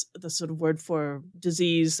is the sort of word for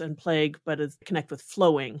disease and plague, but is connect with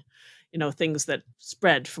flowing, things that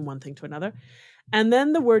spread from one thing to another. And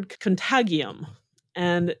then the word contagium.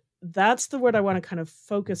 And that's the word I want to kind of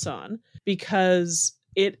focus on because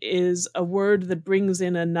it is a word that brings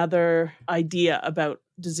in another idea about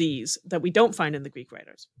disease that we don't find in the Greek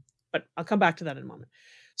writers. But I'll come back to that in a moment.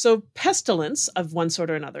 So pestilence of one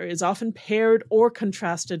sort or another is often paired or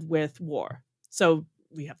contrasted with war. So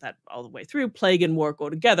we have that all the way through. Plague and war go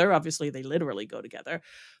together. Obviously, they literally go together.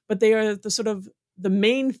 But they are the sort of the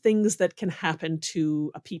main things that can happen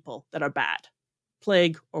to a people that are bad.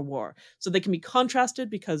 Plague or war. So they can be contrasted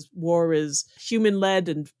because war is human-led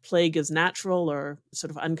and plague is natural or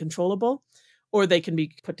sort of uncontrollable, or they can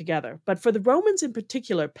be put together. But for the Romans in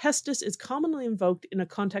particular, pestis is commonly invoked in a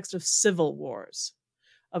context of civil wars,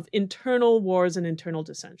 of internal wars and internal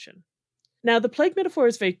dissension. Now, the plague metaphor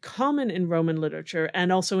is very common in Roman literature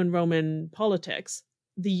and also in Roman politics.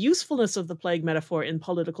 The usefulness of the plague metaphor in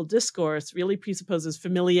political discourse really presupposes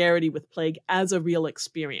familiarity with plague as a real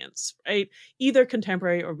experience, right? Either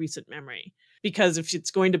contemporary or recent memory. Because if it's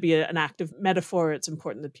going to be an active metaphor, it's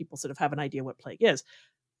important that people sort of have an idea what plague is.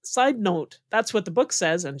 Side note, that's what the book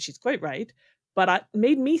says, and she's quite right. But it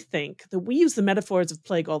made me think that we use the metaphors of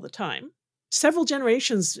plague all the time. Several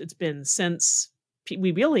generations it's been since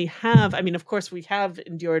we really have, of course, we have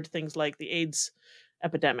endured things like the AIDS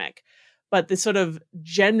epidemic, but the sort of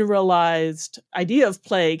generalized idea of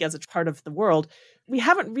plague as a part of the world, we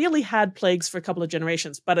haven't really had plagues for a couple of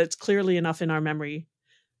generations, but it's clearly enough in our memory.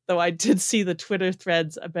 Though I did see the Twitter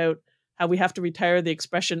threads about how we have to retire the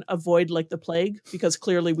expression avoid like the plague, because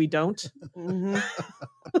clearly we don't. Mm-hmm.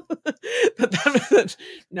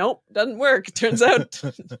 Nope, doesn't work. Turns out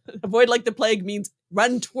avoid like the plague means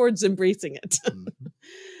run towards embracing it.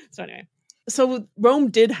 So anyway, so Rome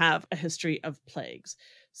did have a history of plagues.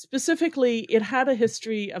 Specifically, it had a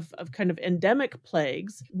history of kind of endemic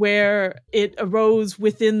plagues where it arose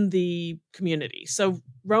within the community. So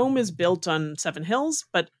Rome is built on 7 hills,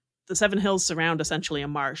 but the 7 hills surround essentially a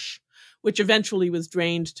marsh, which eventually was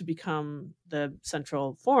drained to become the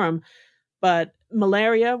central forum. But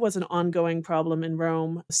malaria was an ongoing problem in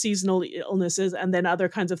Rome, seasonal illnesses, and then other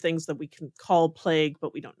kinds of things that we can call plague,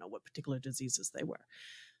 but we don't know what particular diseases they were.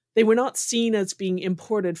 They were not seen as being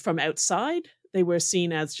imported from outside. They were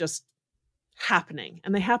seen as just happening.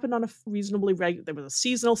 And they happened on a reasonably regular, there was a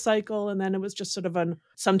seasonal cycle, and then it was just sort of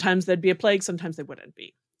sometimes there'd be a plague, sometimes there wouldn't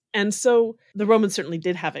be. And so the Romans certainly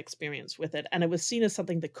did have experience with it, and it was seen as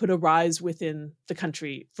something that could arise within the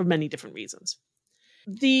country for many different reasons.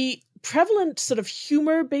 The prevalent sort of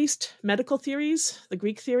humor-based medical theories, the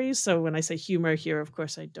Greek theories, so when I say humor here, of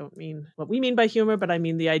course, I don't mean what we mean by humor, but I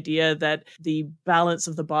mean the idea that the balance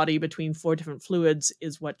of the body between 4 different fluids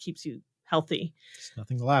is what keeps you healthy. It's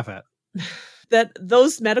nothing to laugh at. That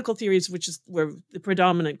those medical theories, were the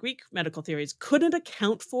predominant Greek medical theories, couldn't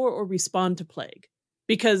account for or respond to plague.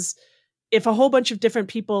 Because if a whole bunch of different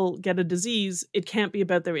people get a disease, it can't be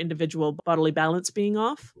about their individual bodily balance being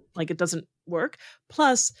off. Like, it doesn't work.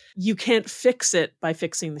 Plus, you can't fix it by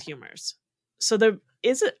fixing the humors. So there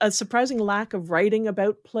is a surprising lack of writing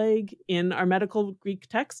about plague in our medical Greek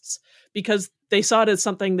texts, because they saw it as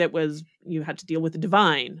something that was, you had to deal with the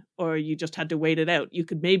divine, or you just had to wait it out. You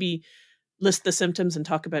could maybe list the symptoms and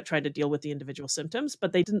talk about trying to deal with the individual symptoms,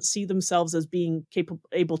 but they didn't see themselves as being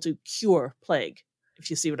able to cure plague, if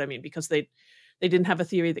you see what I mean, because they didn't have a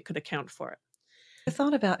theory that could account for it. I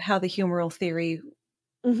thought about how the humoral theory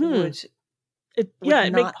would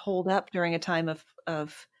not hold up during a time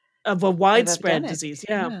of a widespread disease.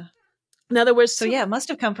 Yeah. Now there was it must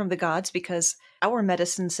have come from the gods, because our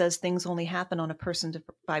medicine says things only happen on a person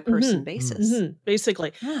by person basis.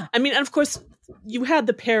 Basically. Yeah. I mean, and of course, you had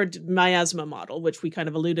the paired miasma model, which we kind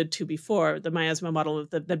of alluded to before, the miasma model of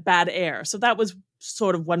the bad air. So that was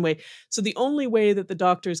sort of one way. So the only way that the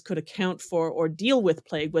doctors could account for or deal with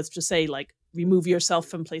plague was to say, like, remove yourself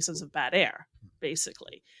from places of bad air,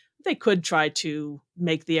 basically. They could try to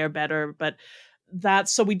make the air better, but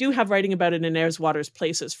so we do have writing about it in Airs, Waters,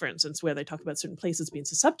 Places, for instance, where they talk about certain places being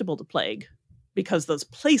susceptible to plague because those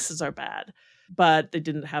places are bad, but they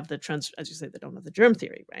didn't have as you say, they don't have the germ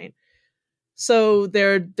theory, right? So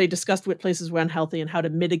they discussed what places were unhealthy and how to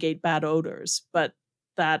mitigate bad odors, but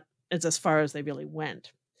that is as far as they really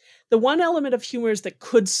went. The one element of humors that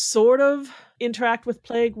could sort of interact with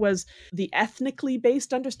plague was the ethnically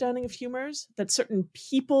based understanding of humors, that certain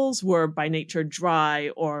peoples were by nature dry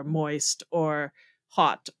or moist or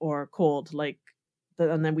hot or cold,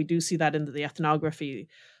 and then we do see that in the ethnography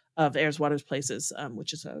of Airs, Waters, Places,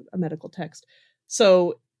 which is a medical text.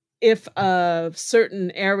 So if a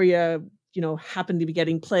certain area happen to be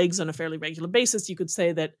getting plagues on a fairly regular basis, you could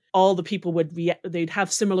say that all the people they'd have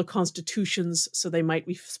similar constitutions, so they might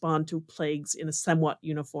respond to plagues in a somewhat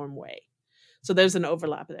uniform way. So there's an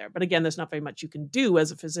overlap there. But again, there's not very much you can do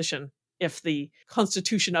as a physician if the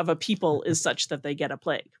constitution of a people is such that they get a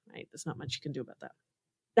plague, right? There's not much you can do about that.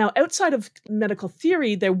 Now, outside of medical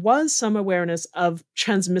theory, there was some awareness of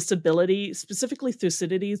transmissibility, specifically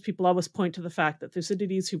Thucydides. People always point to the fact that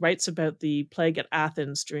Thucydides, who writes about the plague at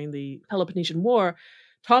Athens during the Peloponnesian War,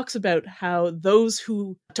 talks about how those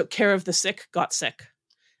who took care of the sick got sick.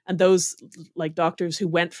 And those, like doctors who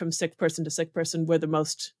went from sick person to sick person, were the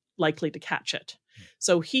most likely to catch it.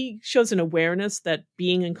 So he shows an awareness that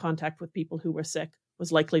being in contact with people who were sick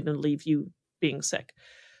was likely to leave you being sick.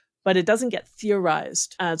 But it doesn't get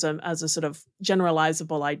theorized as a sort of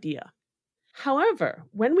generalizable idea. However,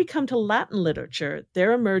 when we come to Latin literature,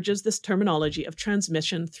 there emerges this terminology of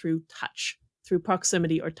transmission through touch, through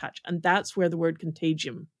proximity or touch. And that's where the word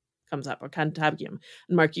contagium comes up, or contagium.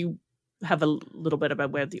 And Mark, you have a little bit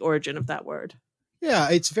about where the origin of that word.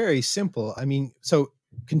 Yeah, it's very simple. I mean, so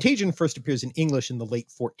contagion first appears in English in the late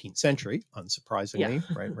 14th century, unsurprisingly,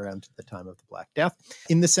 right around the time of the Black Death,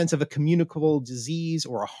 in the sense of a communicable disease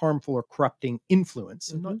or a harmful or corrupting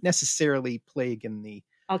influence, not necessarily plague in the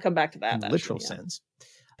I'll come back to that literal sense.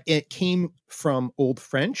 It came from Old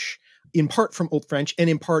French, in part from Old French, and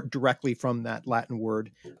in part directly from that Latin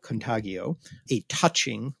word contagio, a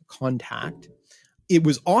touching contact. It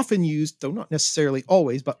was often used, though not necessarily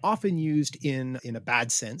always, but often used in a bad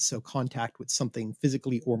sense, so contact with something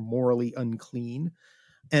physically or morally unclean.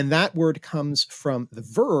 And that word comes from the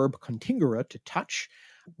verb contingere, to touch,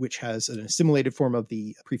 which has an assimilated form of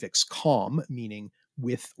the prefix com, meaning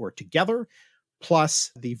with or together,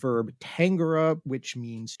 plus the verb tangere, which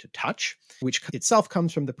means to touch, which itself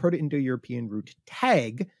comes from the Proto-Indo-European root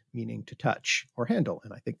tag, meaning to touch or handle.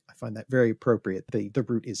 And I find that very appropriate. The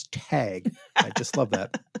root is tag. I just love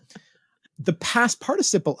that. The past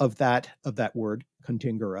participle of that word,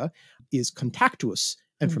 contingere, is contactus.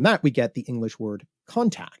 And from that, we get the English word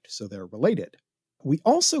contact. So they're related. We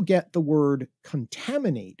also get the word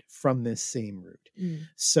contaminate from this same root.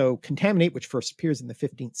 So contaminate, which first appears in the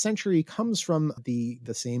 15th century, comes from the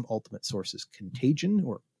same ultimate source as contagion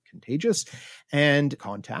or contagious, and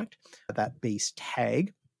contact, that base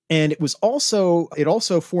tag. And it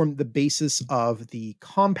also formed the basis of the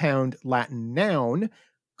compound Latin noun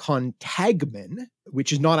contagmen,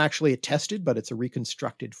 which is not actually attested, but it's a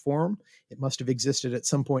reconstructed form. It must have existed at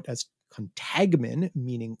some point as contagmen,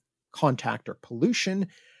 meaning contact or pollution,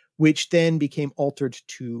 which then became altered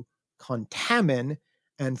to contamen.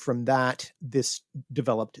 And from that, this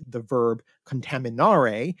developed the verb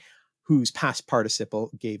contaminare, whose past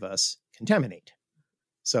participle gave us contaminate.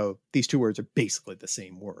 So these two words are basically the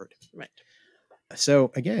same word. Right.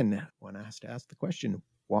 So again, one has to ask the question,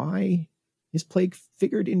 why is plague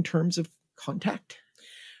figured in terms of contact?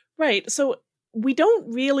 Right. So we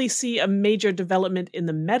don't really see a major development in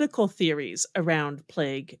the medical theories around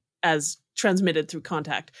plague as transmitted through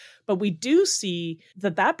contact. But we do see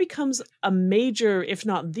that becomes a major, if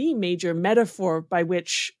not the major, metaphor by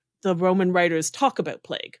which the Roman writers talk about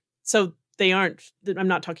plague. So I'm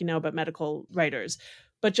not talking now about medical writers,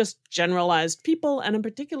 but just generalized people, and in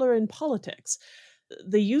particular in politics.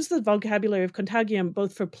 They use the vocabulary of contagium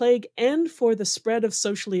both for plague and for the spread of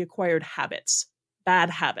socially acquired habits,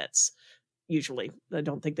 bad habits, usually. I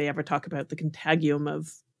don't think they ever talk about the contagium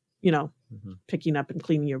of, picking up and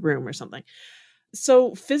cleaning your room or something.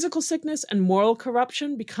 So physical sickness and moral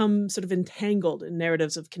corruption become sort of entangled in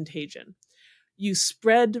narratives of contagion. You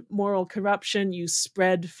spread moral corruption, you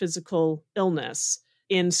spread physical illness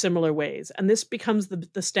in similar ways. And this becomes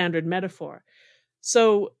the standard metaphor.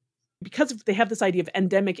 So because they have this idea of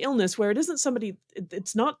endemic illness, where it isn't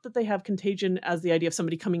it's not that they have contagion as the idea of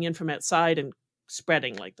somebody coming in from outside and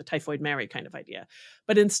spreading, like the typhoid Mary kind of idea,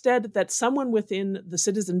 but instead that someone within the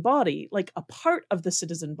citizen body, like a part of the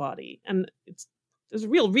citizen body, and there's a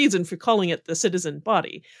real reason for calling it the citizen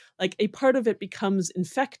body, like a part of it becomes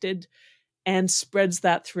infected and spreads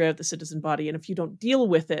that throughout the citizen body. And if you don't deal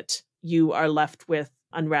with it, you are left with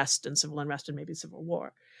unrest and civil unrest and maybe civil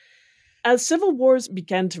war. As civil wars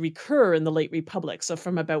began to recur in the late Republic, so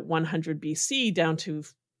from about 100 BC down to,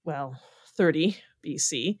 30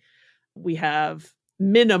 BC, we have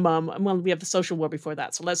we have the social war before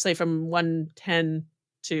that. So let's say from 110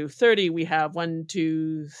 to 30, we have 1,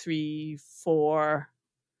 2, 3, 4,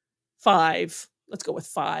 5. Let's go with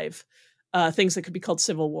 5 things that could be called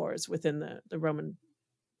civil wars within the Roman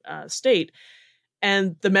state.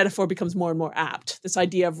 And the metaphor becomes more and more apt. This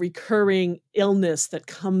idea of recurring illness that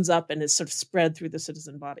comes up and is sort of spread through the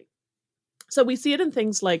citizen body. So we see it in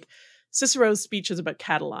things like Cicero's speeches about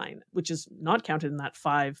Catiline, which is not counted in that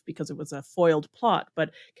 5 because it was a foiled plot,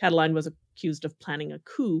 but Catiline was accused of planning a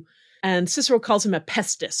coup. And Cicero calls him a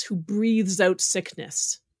pestis, who breathes out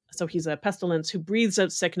sickness. So he's a pestilence who breathes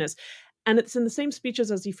out sickness. And it's in the same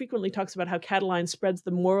speeches as he frequently talks about how Catiline spreads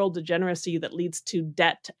the moral degeneracy that leads to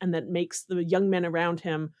debt and that makes the young men around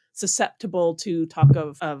him susceptible to talk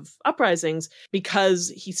of uprisings, because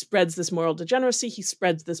he spreads this moral degeneracy, he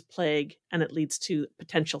spreads this plague, and it leads to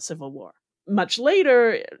potential civil war. Much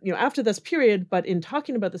later, after this period, but in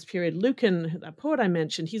talking about this period, Lucan, that poet I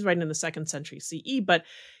mentioned, he's writing in the 2nd century CE, but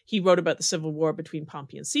he wrote about the civil war between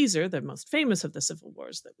Pompey and Caesar, the most famous of the civil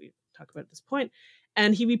wars that we talk about at this point.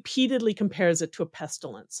 And he repeatedly compares it to a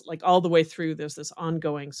pestilence. Like all the way through, there's this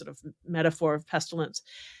ongoing sort of metaphor of pestilence.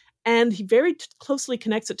 And he very closely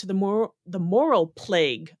connects it to the moral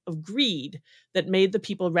plague of greed that made the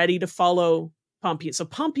people ready to follow Pompey. So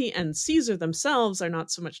Pompey and Caesar themselves are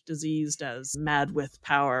not so much diseased as mad with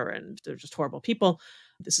power, and they're just horrible people.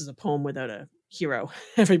 This is a poem without a hero.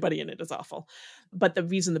 Everybody in it is awful. But the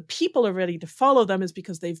reason the people are ready to follow them is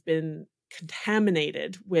because they've been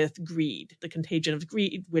contaminated with greed, the contagion of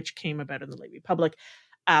greed, which came about in the late Republic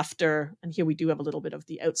after, and here we do have a little bit of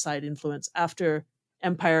the outside influence, after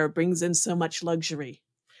empire brings in so much luxury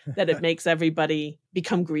that it makes everybody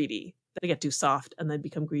become greedy. They get too soft and then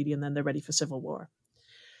become greedy, and then they're ready for civil war.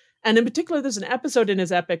 And in particular, there's an episode in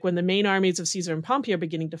his epic when the main armies of Caesar and Pompey are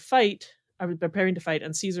preparing to fight,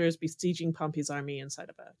 and Caesar is besieging Pompey's army inside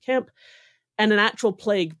of a camp, and an actual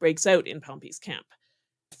plague breaks out in Pompey's camp.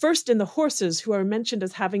 First in the horses, who are mentioned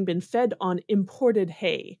as having been fed on imported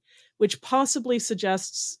hay, which possibly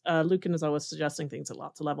suggests, Lucan is always suggesting things at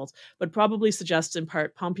lots of levels, but probably suggests in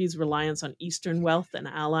part Pompey's reliance on Eastern wealth and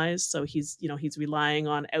allies. So he's relying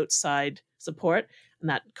on outside support, and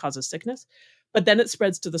that causes sickness. But then it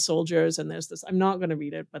spreads to the soldiers, and there's this, I'm not going to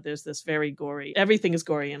read it, but there's this very gory, everything is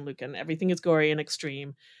gory in Lucan, everything is gory and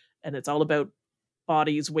extreme, and it's all about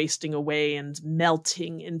bodies wasting away and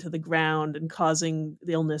melting into the ground and causing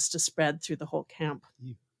the illness to spread through the whole camp.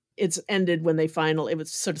 Yeah. It's ended when it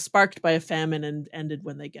was sort of sparked by a famine and ended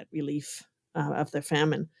when they get relief of their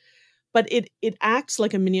famine. But it acts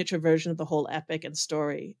like a miniature version of the whole epic and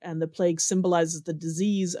story, and the plague symbolizes the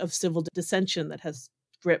disease of civil dissension that has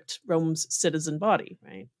gripped Rome's citizen body,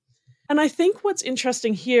 right? And I think what's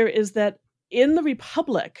interesting here is that in the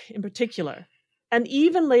Republic in particular, and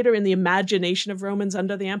even later in the imagination of Romans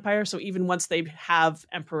under the empire, so even once they have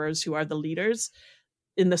emperors who are the leaders,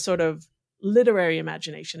 in the sort of literary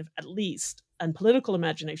imagination, at least, and political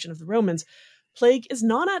imagination of the Romans, plague is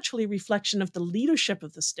not actually a reflection of the leadership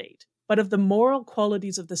of the state, but of the moral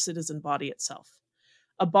qualities of the citizen body itself.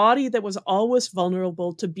 A body that was always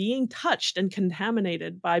vulnerable to being touched and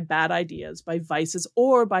contaminated by bad ideas, by vices,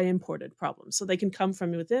 or by imported problems. So they can come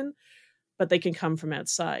from within, but they can come from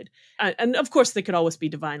outside. And of course, they could always be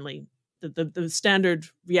divinely. The standard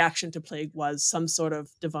reaction to plague was some sort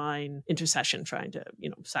of divine intercession, trying to,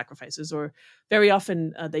 sacrifices, or very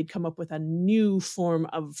often they'd come up with a new form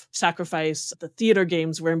of sacrifice. The theater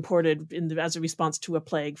games were imported as a response to a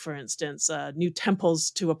plague, for instance. New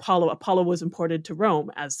temples to Apollo. Apollo was imported to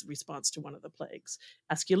Rome as a response to one of the plagues.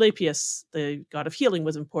 Asclepius, the god of healing,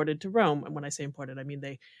 was imported to Rome. And when I say imported, I mean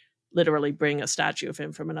they literally bring a statue of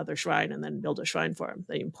him from another shrine and then build a shrine for him.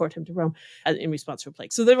 They import him to Rome in response to a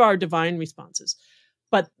plague. So there are divine responses.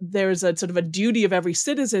 But there's a sort of a duty of every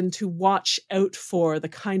citizen to watch out for the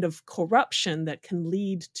kind of corruption that can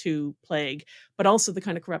lead to plague, but also the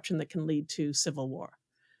kind of corruption that can lead to civil war.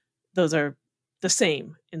 Those are the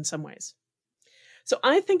same in some ways. So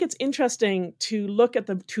I think it's interesting to look at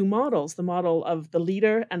the two models, the model of the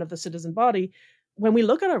leader and of the citizen body, when we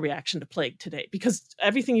look at our reaction to plague today, because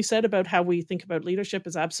everything you said about how we think about leadership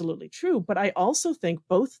is absolutely true. But I also think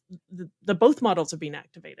both models are being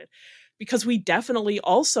activated, because we definitely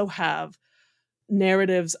also have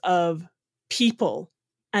narratives of people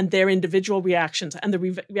and their individual reactions, and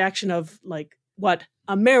the reaction of like what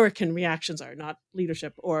American reactions are, not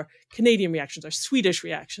leadership, or Canadian reactions, or Swedish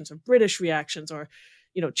reactions, or British reactions, or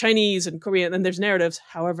Chinese and Korean. And there's narratives,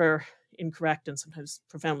 however incorrect and sometimes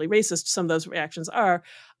profoundly racist some of those reactions are,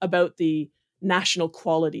 about the national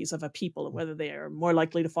qualities of a people and whether they are more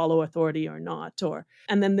likely to follow authority or not.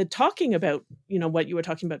 And then the talking about, what you were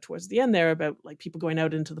talking about towards the end there, about like people going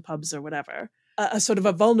out into the pubs or whatever, a sort of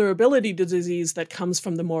a vulnerability to disease that comes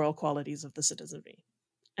from the moral qualities of the citizenry.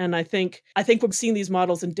 And I think we're seeing these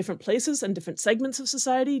models in different places and different segments of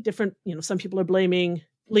society. Different, some people are blaming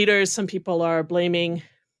leaders, some people are blaming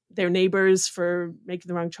their neighbors for making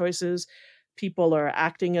the wrong choices. People are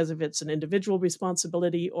acting as if it's an individual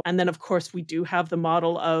responsibility. And then, of course, we do have the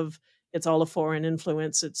model of it's all a foreign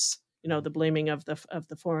influence. It's, the blaming of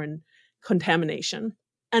the foreign contamination.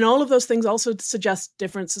 And all of those things also suggest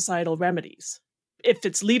different societal remedies. If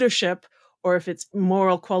it's leadership or if it's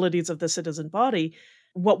moral qualities of the citizen body,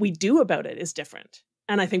 what we do about it is different.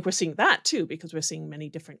 And I think we're seeing that too, because we're seeing many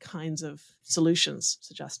different kinds of solutions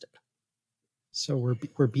suggested. So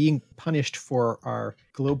we're being punished for our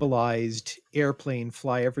globalized airplane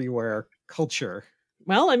fly everywhere culture.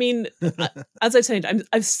 Well, I mean, as I said,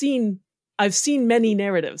 I've seen many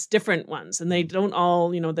narratives, different ones, and they don't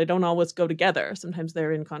all, they don't always go together. Sometimes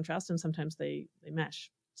they're in contrast, and sometimes they mesh.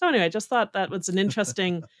 So anyway, I just thought that was an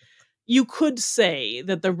interesting. You could say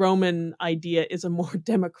that the Roman idea is a more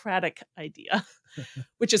democratic idea,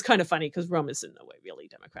 which is kind of funny because Rome is in no way really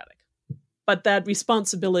democratic. But that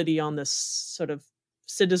responsibility on this sort of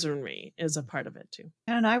citizenry is a part of it too.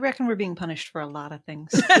 And I reckon we're being punished for a lot of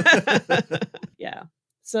things. Yeah.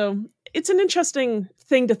 So it's an interesting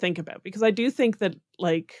thing to think about, because I do think that,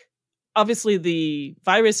 like, obviously the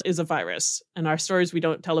virus is a virus and our stories we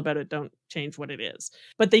don't tell about it don't change what it is,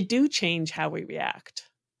 but they do change how we react.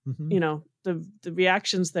 Mm-hmm. The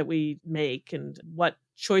reactions that we make and what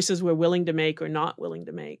choices we're willing to make or not willing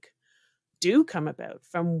to make do come about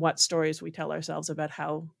from what stories we tell ourselves about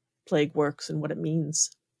how plague works and what it means.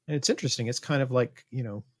 And it's interesting. It's kind of like,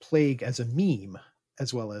 plague as a meme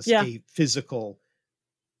as well as a physical,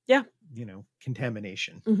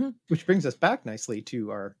 contamination, mm-hmm. which brings us back nicely to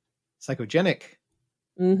our psychogenic.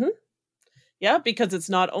 Mm-hmm. Yeah, because it's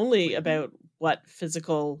not only about what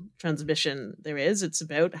physical transmission there is, it's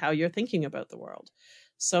about how you're thinking about the world.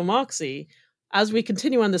 So Moxie, as we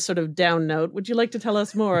continue on this sort of down note, would you like to tell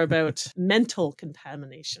us more about mental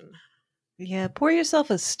contamination? Yeah, pour yourself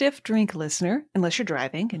a stiff drink, listener, unless you're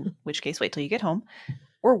driving, in which case wait till you get home.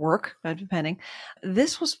 or work, depending.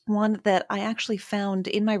 This was one that I actually found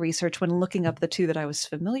in my research when looking up the two that I was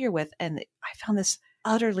familiar with, and I found this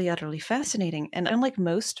utterly, utterly fascinating. And unlike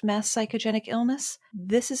most mass psychogenic illness,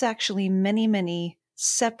 this is actually many, many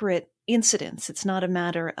separate incidents. It's not a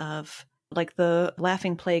matter of like the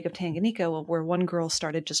laughing plague of Tanganyika, where one girl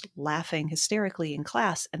started just laughing hysterically in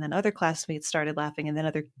class, and then other classmates started laughing, and then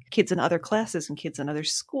other kids in other classes and kids in other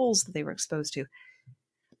schools that they were exposed to.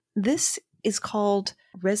 This is called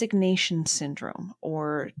resignation syndrome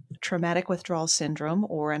or traumatic withdrawal syndrome,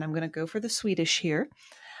 or, and I'm going to go for the Swedish here,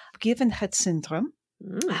 Uppgivenhet syndrome.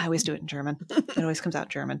 I always do it in German. It always comes out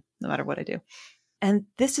German, no matter what I do. And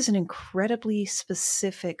this is an incredibly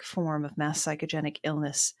specific form of mass psychogenic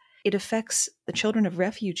illness. It affects the children of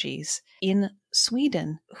refugees in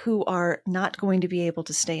Sweden who are not going to be able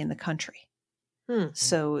to stay in the country.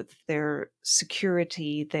 So their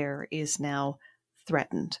security there is now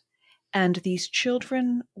threatened. And these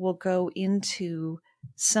children will go into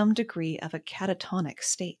some degree of a catatonic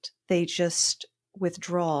state. They just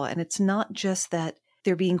withdraw. And it's not just that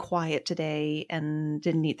they're being quiet today and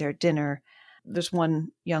didn't eat their dinner. There's one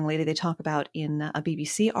young lady they talk about in a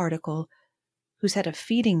BBC article who's had a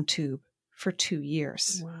feeding tube for 2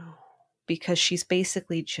 years. Wow. Because she's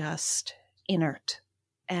basically just inert.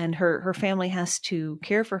 And her family has to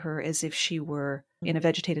care for her as if she were in a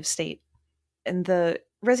vegetative state. And the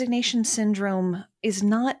resignation syndrome is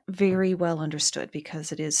not very well understood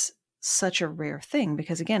because it is such a rare thing.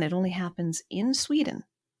 Because again, it only happens in Sweden.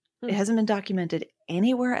 It hasn't been documented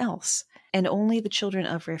anywhere else. And only the children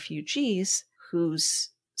of refugees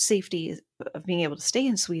whose safety of being able to stay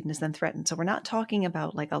in Sweden is then threatened. So we're not talking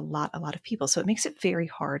about like a lot of people. So it makes it very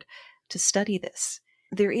hard to study this.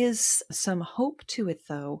 There is some hope to it,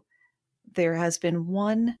 though. There has been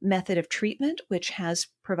one method of treatment which has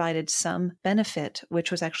provided some benefit,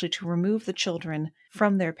 which was actually to remove the children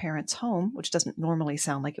from their parents' home, which doesn't normally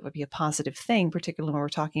sound like it would be a positive thing, particularly when we're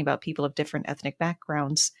talking about people of different ethnic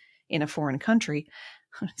backgrounds in a foreign country.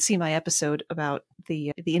 See my episode about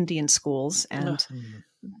the Indian schools and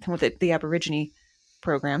the Aborigine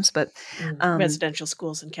programs, but residential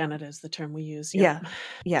schools in Canada is the term we use. Yeah.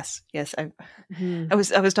 Yes. I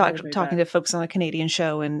was talking to folks on a Canadian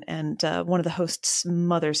show, and one of the hosts'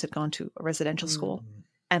 mothers had gone to a residential school,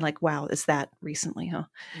 and like, wow, is that recently, huh?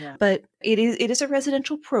 Yeah. But it is a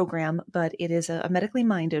residential program, but it is a medically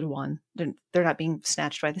minded one. They're not being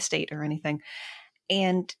snatched by the state or anything,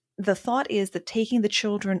 and the thought is that taking the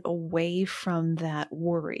children away from that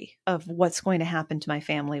worry of what's going to happen to my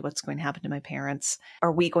family, what's going to happen to my parents,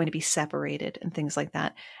 are we going to be separated and things like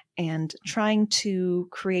that, and trying to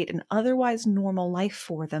create an otherwise normal life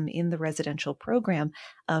for them in the residential program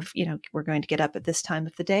of, we're going to get up at this time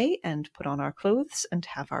of the day and put on our clothes and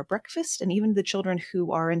have our breakfast. And even the children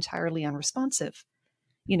who are entirely unresponsive,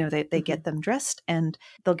 they get them dressed, and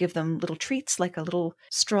they'll give them little treats like a little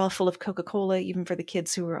straw full of Coca-Cola, even for the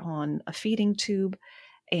kids who are on a feeding tube.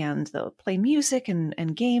 And they'll play music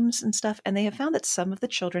and games and stuff. And they have found that some of the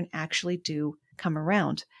children actually do come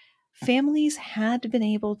around. Families had been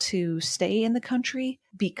able to stay in the country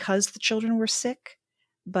because the children were sick.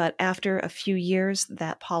 But after a few years,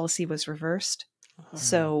 that policy was reversed.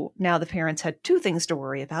 So now the parents had two things to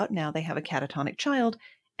worry about. Now they have a catatonic child,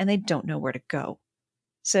 and they don't know where to go.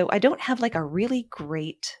 So I don't have like a really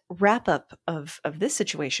great wrap up of this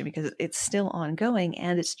situation because it's still ongoing,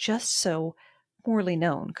 and it's just so poorly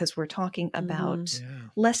known because we're talking about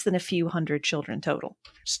less than a few hundred children total.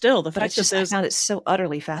 Still, the But fact that I found it so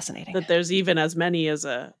utterly fascinating. that there's even as many as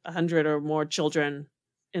 100 or more children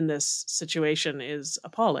in this situation is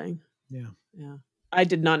appalling. Yeah. I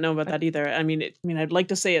did not know about that either. I mean, I'd like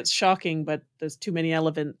to say it's shocking, but there's too many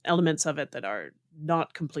elements of it that are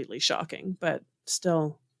not completely shocking. But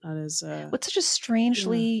still, that is what's such a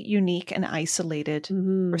strangely unique and isolated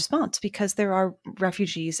response, because there are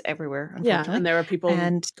refugees everywhere, unfortunately. And there are people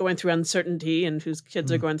going through uncertainty and whose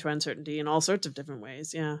kids are going through uncertainty in all sorts of different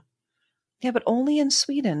ways. Yeah, but only in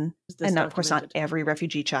Sweden, and of course not every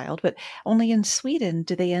refugee child, but only in Sweden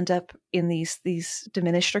do they end up in these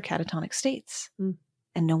diminished or catatonic states. And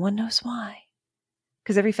no one knows why.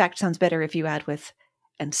 Because every fact sounds better if you add with,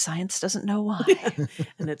 and science doesn't know why.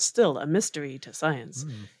 And it's still a mystery to science.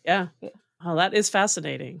 Yeah. Oh, that is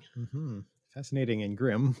fascinating. Fascinating and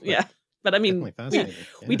grim. But I mean,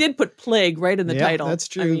 we did put plague right in the title. That's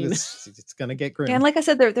true. I mean, it's going to get grim. And like I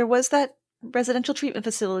said, there was that residential treatment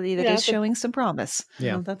facility that is showing some promise.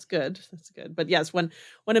 Yeah, that's good. That's good. But yes, one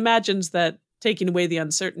imagines that taking away the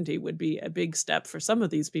uncertainty would be a big step for some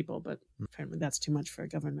of these people, but apparently that's too much for a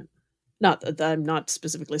government. Not that I'm not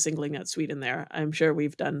specifically singling out Sweden there. I'm sure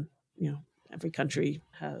we've done, every country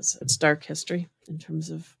has its dark history in terms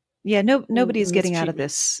of Yeah, nobody's its getting out of treatment.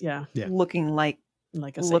 this Yeah, looking like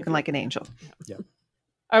like a looking savior. like an angel. Yeah.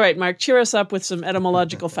 All right, Mark, cheer us up with some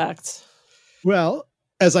etymological facts. Well,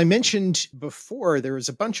 as I mentioned before, there is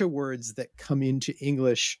a bunch of words that come into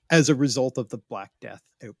English as a result of the Black Death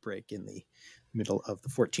outbreak in the middle of the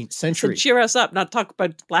 14th So century. cheer us up, not talk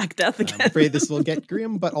about Black Death again. I'm afraid this will get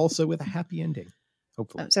grim, but also with a happy ending,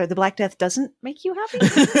 hopefully. I'm sorry, the Black Death doesn't make you happy?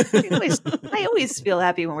 I always feel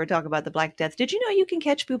happy when we're talking about the Black Death. Did you know you can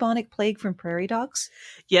catch bubonic plague from prairie dogs?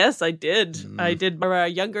 Yes, I did. I did. Our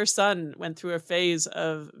younger son went through a phase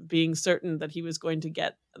of being certain that he was going to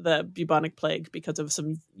get the bubonic plague because of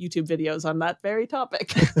some YouTube videos on that very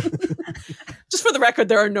topic. Just for the record,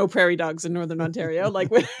 there are no prairie dogs in Northern Ontario. Like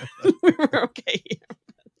we were okay here.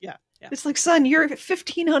 Yeah. It's like, son, you're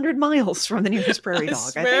 1,500 miles from the nearest prairie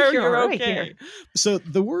dog. I think you're all right here. So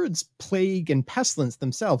the words plague and pestilence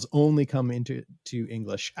themselves only come into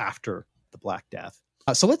English after the Black Death.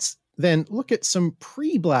 So let's then look at some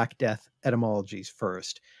pre-Black Death etymologies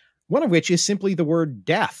first, one of which is simply the word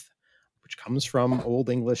death, which comes from Old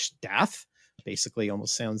English death, basically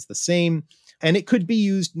almost sounds the same. And it could be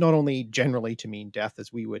used not only generally to mean death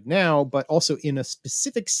as we would now, but also in a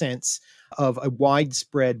specific sense of a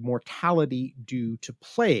widespread mortality due to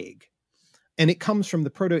plague. And it comes from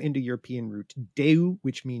the Proto-Indo-European root deu,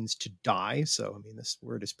 which means to die. So, I mean, this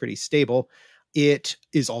word is pretty stable. It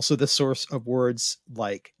is also the source of words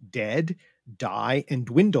like dead, die, and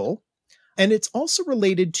dwindle. And it's also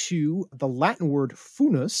related to the Latin word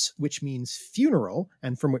funus, which means funeral,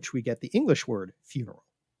 and from which we get the English word funeral.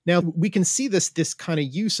 Now, we can see this kind of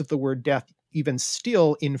use of the word death even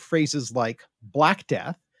still in phrases like Black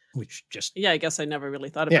Death, which just... Yeah, I guess I never really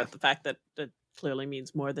thought about the fact that it clearly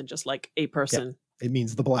means more than just like a person. Yeah, it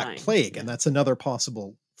means the Black dying. Plague, and that's another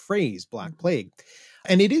possible phrase, Black Plague.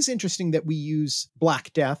 And it is interesting that we use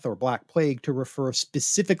Black Death or Black Plague to refer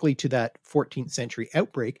specifically to that 14th century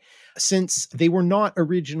outbreak, since they were not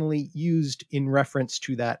originally used in reference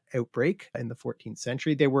to that outbreak in the 14th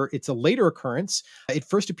century. It's a later occurrence. It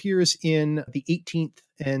first appears in the 18th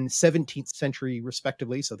and 17th century,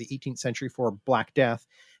 respectively. So the 18th century for Black Death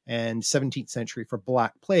and 17th century for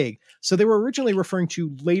Black Plague. So they were originally referring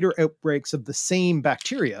to later outbreaks of the same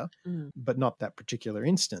bacteria, but not that particular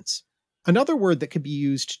instance. Another word that could be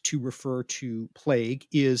used to refer to plague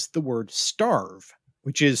is the word starve,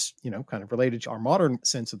 which is, kind of related to our modern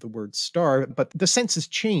sense of the word starve, but the sense has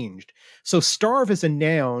changed. So starve as a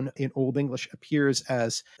noun in Old English appears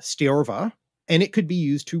as sterva, and it could be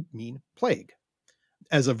used to mean plague.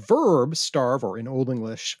 As a verb, starve, or in Old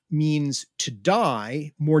English, means to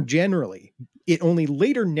die more generally. It only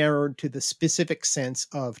later narrowed to the specific sense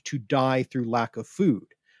of to die through lack of food.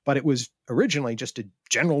 But it was originally just a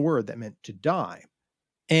general word that meant to die.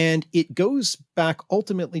 And it goes back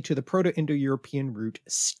ultimately to the Proto-Indo-European root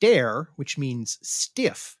stare, which means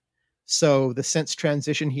stiff. So the sense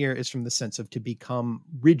transition here is from the sense of to become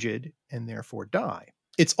rigid and therefore die.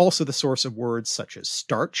 It's also the source of words such as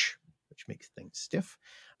starch, which makes things stiff,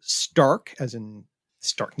 stark, as in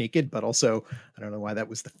stark naked, but also, I don't know why that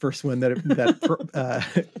was the first one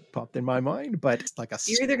that popped in my mind, but it's like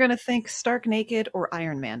You're either going to think stark naked or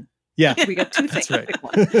Iron Man. Yeah. We got two things. Right. Pick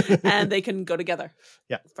one. And they can go together.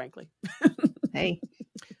 Yeah. Frankly. Hey.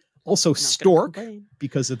 Also stork,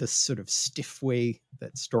 because of the sort of stiff way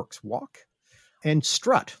that storks walk, and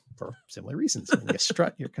strut for similar reasons. When you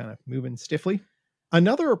strut, you're kind of moving stiffly.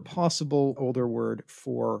 Another possible older word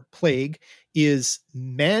for plague is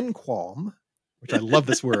manquam, which I love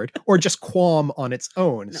this word, or just qualm on its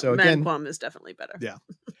own. No, so again, manquam is definitely better. Yeah.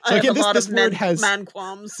 So So again, again, this word has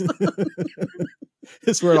manquams.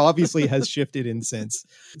 this word obviously has shifted in sense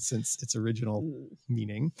since its original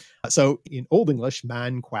meaning. So in Old English,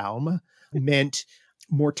 manquam meant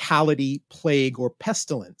mortality, plague, or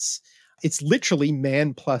pestilence. It's literally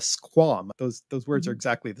man plus quam. Those words are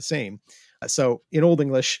exactly the same. So in Old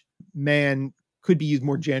English, man could be used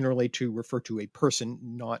more generally to refer to a person,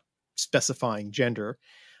 not specifying gender.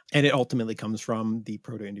 And it ultimately comes from the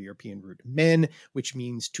Proto-Indo-European root men, which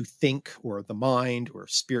means to think or the mind or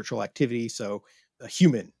spiritual activity. So a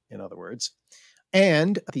human, in other words.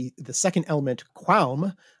 And the second element,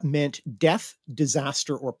 qualm, meant death,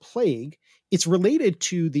 disaster, or plague. It's related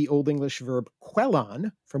to the Old English verb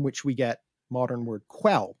quellan, from which we get modern word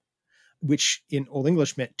quell, which in Old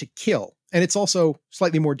English meant to kill. And it's also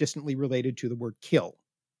slightly more distantly related to the word kill.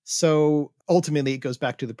 So ultimately, it goes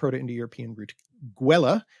back to the Proto-Indo-European root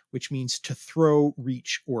guella, which means to throw,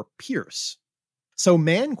 reach, or pierce. So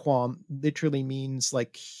manquam literally means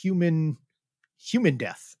like human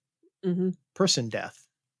death, person death.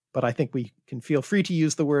 but I think we can feel free to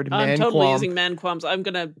use the word I'm totally manquam. using man qualms. I'm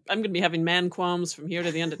gonna be having man qualms from here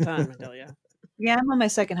to the end of time, I tell you. Yeah, I'm on my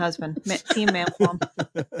second husband. Team Manquam.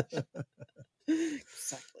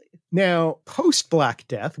 Exactly. Now, post Black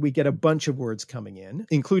Death, we get a bunch of words coming in,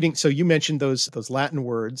 including, so you mentioned those Latin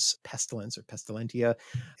words, pestilence or pestilentia,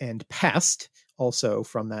 and pest, also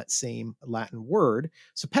from that same Latin word.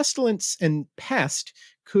 So pestilence and pest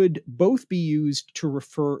could both be used to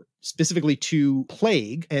refer specifically to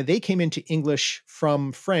plague, and they came into English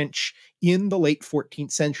from French in the late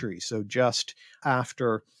 14th century, so just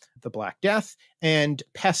after the Black Death. And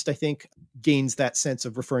pest, I think, gains that sense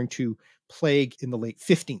of referring to plague in the late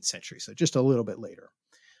 15th century, so just a little bit later.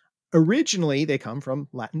 Originally, they come from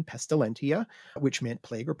Latin pestilentia, which meant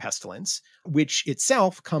plague or pestilence, which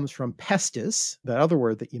itself comes from pestis, that other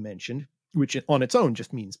word that you mentioned, which on its own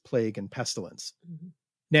just means plague and pestilence. Mm-hmm.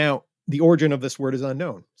 Now, the origin of this word is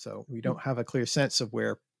unknown, so we don't have a clear sense of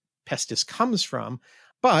where pestis comes from,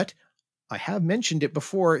 but I have mentioned it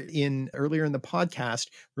before earlier in the podcast.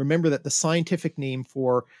 Remember that the scientific name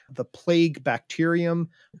for the plague bacterium,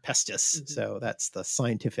 pestis. Mm-hmm. So that's the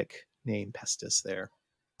scientific name, pestis there.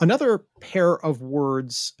 Another pair of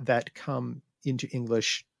words that come into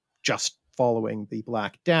English just following the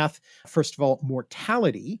Black Death. First of all,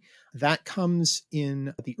 mortality. That comes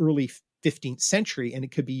in the early 15th century, and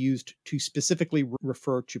it could be used to specifically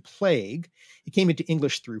refer to plague. It came into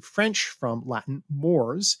English through French from Latin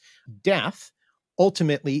mors, death,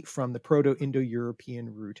 ultimately from the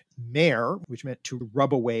Proto-Indo-European root mare, which meant to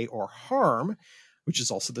rub away or harm, which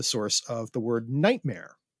is also the source of the word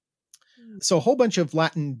nightmare. So a whole bunch of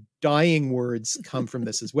Latin dying words come from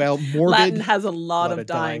this as well. Morbid, Latin has a lot of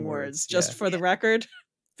dying words, just for the record.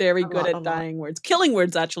 Very good at dying words. Killing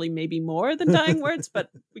words, actually, maybe more than dying words, but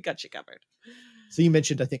we got you covered. So you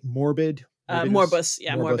mentioned, I think, morbid. Morbus.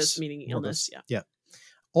 Yeah, morbus meaning illness. Morbus. Yeah.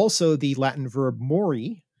 Also, the Latin verb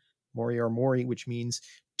mori, which means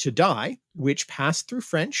to die, which passed through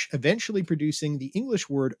French, eventually producing the English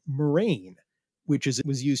word murrain, which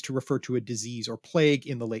was used to refer to a disease or plague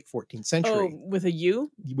in the late 14th century. Oh, with a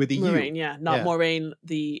U? With a moraine, U. Yeah. Not moraine,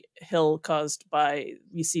 the hill caused by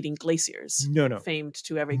receding glaciers. No. Famed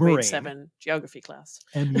to every Moraine. grade 7 geography class.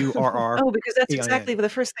 M-U-R-R. Oh, because that's exactly the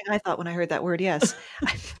first thing I thought when I heard that word, yes.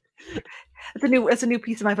 That's a new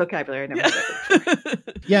piece of my vocabulary. I never heard that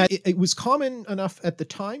before. Yeah, it was common enough at the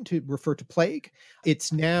time to refer to plague.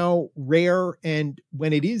 It's now rare, and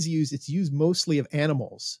when it is used, it's used mostly of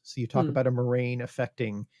animals. So you talk about a murrain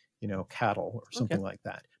affecting, cattle or something like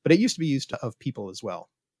that. But it used to be used of people as well.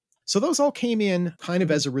 So those all came in kind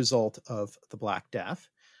of as a result of the Black Death.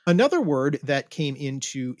 Another word that came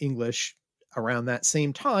into English around that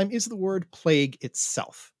same time is the word plague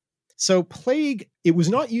itself. So plague, it was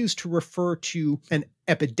not used to refer to an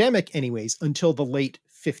epidemic anyways until the late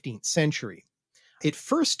 15th century. It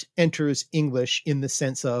first enters English in the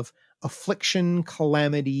sense of affliction,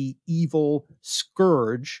 calamity, evil,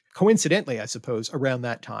 scourge, coincidentally, I suppose, around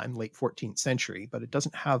that time, late 14th century, but it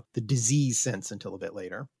doesn't have the disease sense until a bit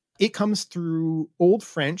later. It comes through Old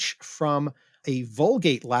French from a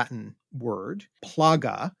Vulgate Latin word,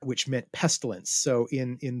 plaga, which meant pestilence. So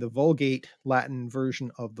in the Vulgate Latin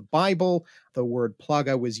version of the Bible, the word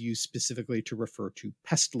plaga was used specifically to refer to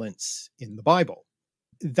pestilence in the Bible.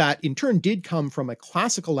 That in turn did come from a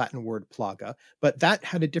classical Latin word plaga, but that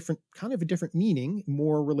had a different meaning,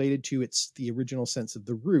 more related to the original sense of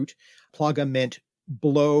the root. Plaga meant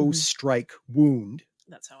blow, strike, wound.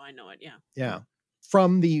 That's how I know it, yeah. Yeah.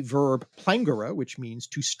 From the verb plangere, which means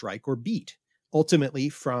to strike or beat. Ultimately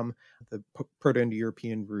from the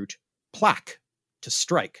Proto-Indo-European root plaque, to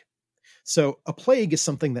strike. So a plague is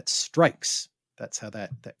something that strikes. That's how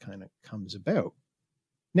that kind of comes about.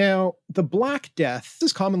 Now, the Black Death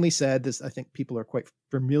is commonly said, I think people are quite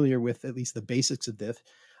familiar with at least the basics of this.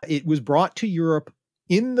 It was brought to Europe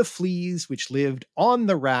in the fleas which lived on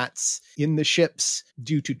the rats in the ships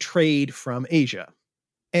due to trade from Asia.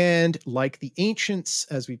 And like the ancients,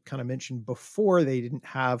 as we've kind of mentioned before, they didn't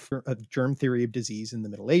have a germ theory of disease in the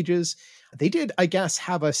Middle Ages. They did, I guess,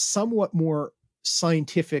 have a somewhat more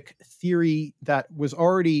scientific theory that was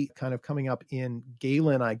already kind of coming up in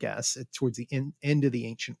Galen, I guess, towards the end of the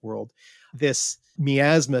ancient world. This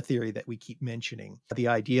miasma theory that we keep mentioning, the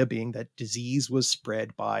idea being that disease was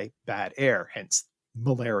spread by bad air, hence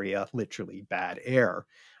malaria, literally bad air.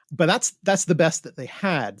 But that's the best that they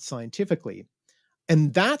had scientifically.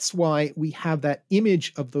 And that's why we have that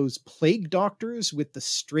image of those plague doctors with the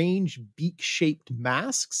strange beak-shaped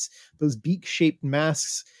masks. Those beak-shaped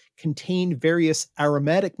masks contain various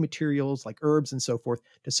aromatic materials like herbs and so forth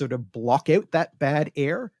to sort of block out that bad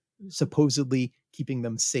air, supposedly keeping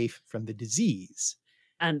them safe from the disease.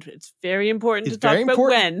 And it's very important It's to talk very about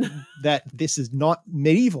important when. that this is not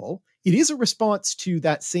medieval. It is a response to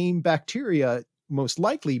that same bacteria, most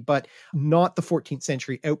likely, but not the 14th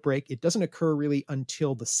century outbreak. It doesn't occur really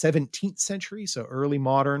until the 17th century, so early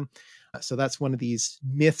modern. So that's one of these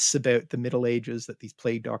myths about the Middle Ages, that these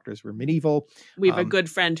plague doctors were medieval. We have a good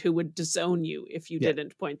friend who would disown you if you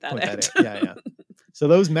didn't point that out. Yeah. So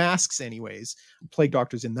those masks, anyways, plague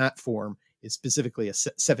doctors in that form is specifically a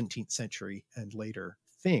 17th century and later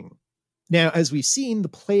thing. Now, as we've seen, the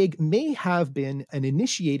plague may have been an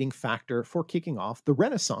initiating factor for kicking off the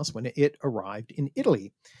Renaissance when it arrived in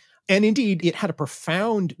Italy. And indeed, it had a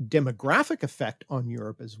profound demographic effect on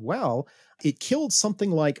Europe as well. It killed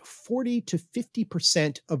something like 40 to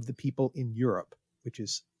 50% of the people in Europe, which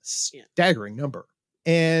is a staggering number.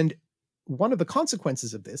 And one of the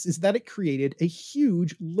consequences of this is that it created a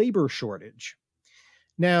huge labor shortage.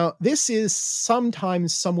 Now, this is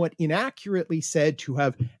sometimes somewhat inaccurately said to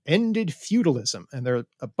have ended feudalism, and there are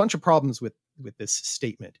a bunch of problems with this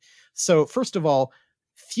statement. So, first of all,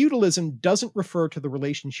 feudalism doesn't refer to the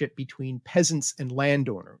relationship between peasants and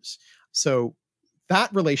landowners. So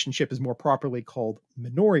that relationship is more properly called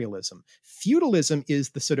manorialism. Feudalism is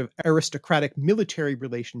the sort of aristocratic military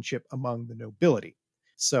relationship among the nobility.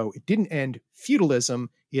 So it didn't end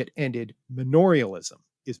feudalism, it ended manorialism,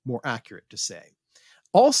 is more accurate to say.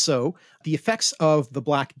 Also, the effects of the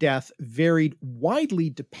Black Death varied widely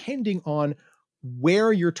depending on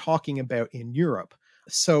where you're talking about in Europe.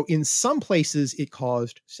 So in some places it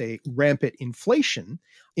caused, say, rampant inflation.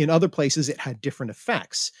 In other places it had different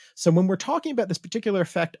effects. So when we're talking about this particular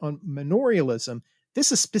effect on manorialism,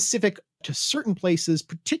 this is specific to certain places,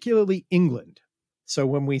 particularly England. So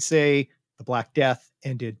when we say the Black Death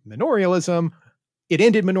ended manorialism, it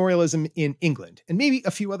ended manorialism in England and maybe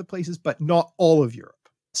a few other places, but not all of Europe.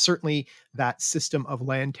 Certainly that system of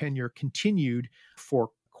land tenure continued for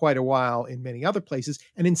quite a while in many other places.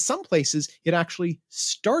 And in some places, it actually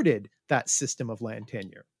started that system of land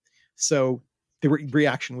tenure. So the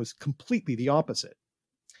reaction was completely the opposite.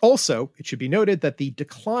 Also, it should be noted that the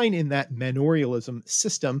decline in that manorialism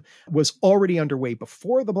system was already underway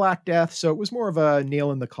before the Black Death. So it was more of a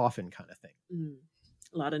nail in the coffin kind of thing.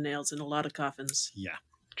 A lot of nails and a lot of coffins. Yeah.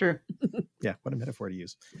 True. Yeah, what a metaphor to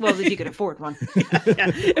use. Well, if you could afford one.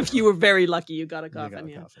 Yeah. If you were very lucky, you got a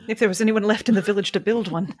coffin. Coffin. If there was anyone left in the village to build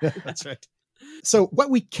one. That's right. So what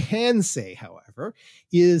we can say, however,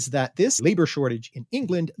 is that this labor shortage in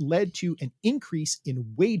England led to an increase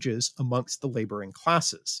in wages amongst the laboring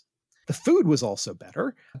classes. The food was also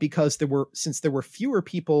better because since there were fewer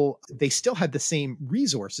people, they still had the same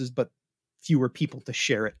resources, but fewer people to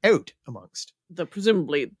share it out amongst.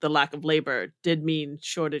 Presumably the lack of labor did mean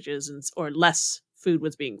shortages or less food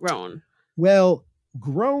was being grown. Well,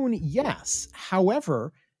 grown, yes.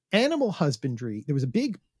 However, animal husbandry, there was a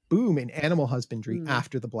big boom in animal husbandry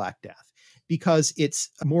after the Black Death because it's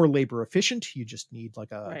more labor efficient. You just need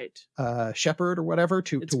like a shepherd or whatever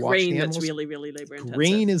to watch the animals. Grain that's really, really labor intensive.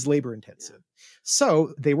 Grain is labor intensive. Yeah.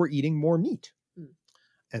 So they were eating more meat.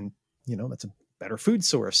 And, that's a better food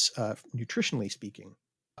source, nutritionally speaking.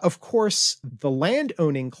 Of course, the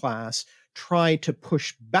land-owning class tried to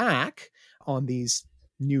push back on these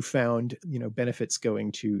newfound, benefits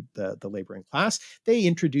going to the laboring class. They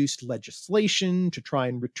introduced legislation to try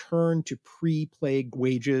and return to pre-plague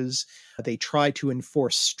wages. They tried to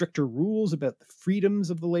enforce stricter rules about the freedoms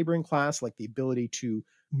of the laboring class, like the ability to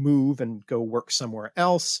move and go work somewhere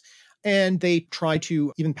else. And they tried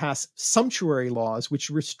to even pass sumptuary laws, which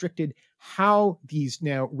restricted how these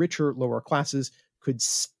now richer lower classes could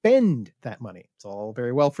spend that money. It's all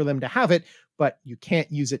very well for them to have it, but you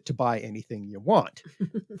can't use it to buy anything you want.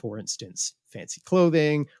 For instance, fancy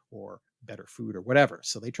clothing or better food or whatever.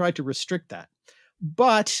 So they tried to restrict that.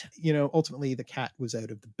 But, ultimately the cat was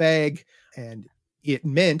out of the bag, and it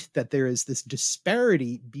meant that there is this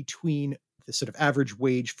disparity between the sort of average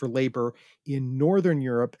wage for labor in Northern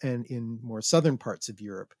Europe and in more southern parts of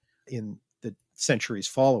Europe in the centuries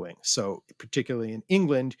following. So particularly in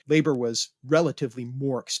England, labor was relatively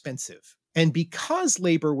more expensive. And because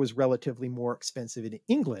labor was relatively more expensive in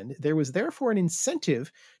England, there was therefore an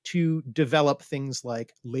incentive to develop things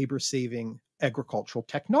like labor-saving agricultural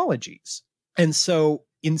technologies. And so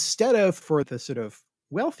instead of, for the sort of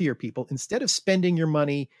wealthier people, instead of spending your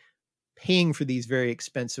money paying for these very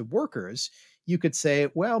expensive workers, you could say,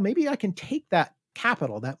 well, maybe I can take that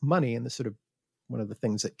capital, that money, and the sort of one of the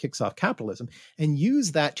things that kicks off capitalism, and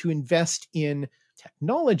use that to invest in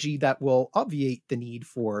technology that will obviate the need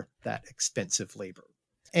for that expensive labor.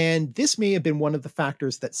 And this may have been one of the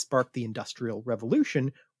factors that sparked the Industrial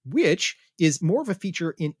Revolution, which is more of a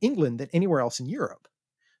feature in England than anywhere else in Europe.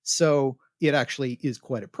 So it actually is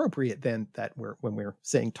quite appropriate then that when we're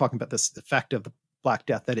talking about this effect of the Black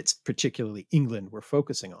Death, that it's particularly England we're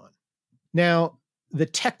focusing on. Now, the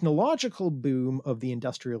technological boom of the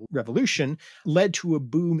Industrial Revolution led to a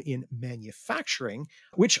boom in manufacturing,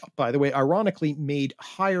 which, by the way, ironically made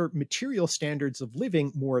higher material standards of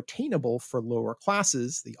living more attainable for lower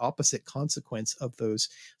classes, the opposite consequence of those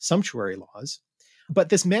sumptuary laws. But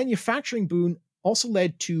this manufacturing boom also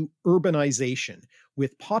led to urbanization,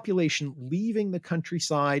 with population leaving the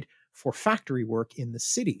countryside for factory work in the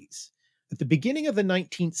cities. At the beginning of the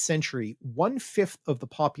 19th century, 1/5 of the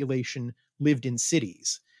population lived in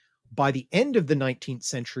cities. By the end of the 19th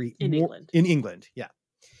century, In England, yeah.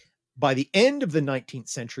 By the end of the 19th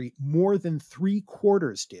century, more than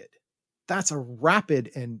 3/4 did. That's a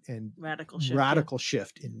rapid and radical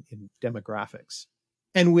shift in demographics.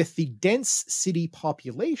 And with the dense city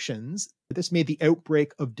populations, this made the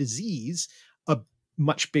outbreak of disease a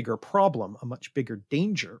much bigger problem, a much bigger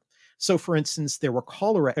danger. So, for instance, there were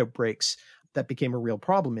cholera outbreaks that became a real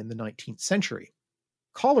problem in the 19th century.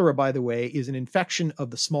 Cholera, by the way, is an infection of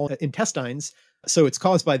the small intestines. So it's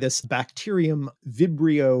caused by this bacterium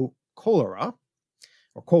Vibrio cholerae,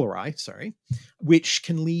 which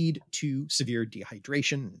can lead to severe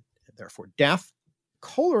dehydration and therefore death.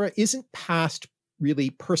 Cholera isn't passed really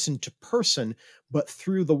person to person, but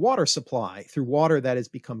through the water supply, through water that has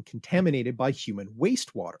become contaminated by human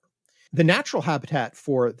wastewater. The natural habitat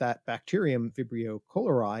for that bacterium, Vibrio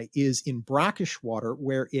cholerae, is in brackish water,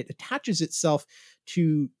 where it attaches itself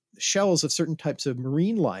to shells of certain types of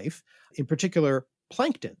marine life, in particular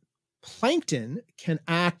plankton. Plankton can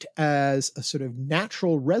act as a sort of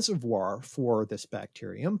natural reservoir for this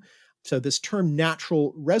bacterium. So this term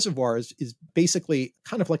natural reservoirs is basically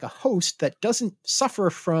kind of like a host that doesn't suffer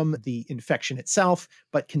from the infection itself,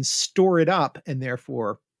 but can store it up and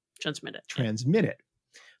therefore transmit it.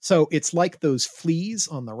 So it's like those fleas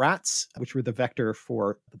on the rats, which were the vector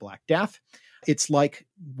for the Black Death. It's like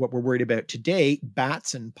what we're worried about today,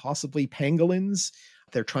 bats and possibly pangolins.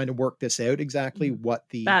 They're trying to work this out exactly what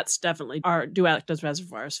the... Bats definitely do act as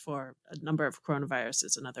reservoirs for a number of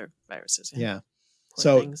coronaviruses and other viruses. Yeah. Poor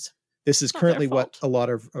So things. This is currently what a lot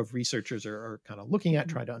of researchers are kind of looking at,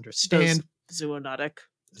 trying to understand. Those zoonotic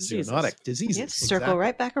diseases. Yes, circle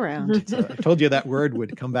right back around. So I told you that word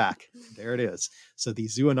would come back. There it is. So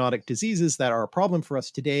these zoonotic diseases that are a problem for us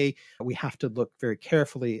today, we have to look very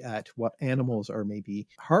carefully at what animals are maybe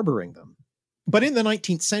harboring them. But in the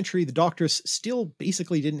 19th century, the doctors still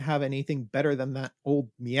basically didn't have anything better than that old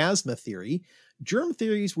miasma theory. Germ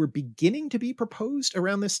theories were beginning to be proposed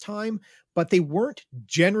around this time, but they weren't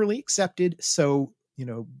generally accepted. So,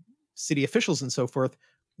 city officials and so forth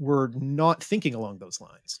were not thinking along those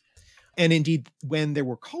lines. And indeed, when there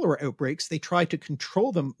were cholera outbreaks, they tried to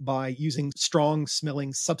control them by using strong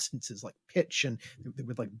smelling substances like pitch, and they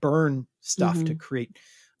would burn stuff to create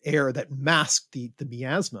air that masked the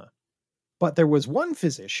miasma. But there was one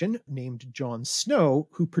physician named John Snow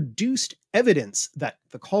who produced evidence that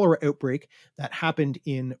the cholera outbreak that happened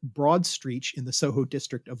in Broad Street in the Soho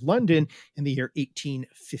district of London in the year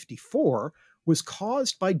 1854 was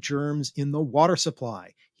caused by germs in the water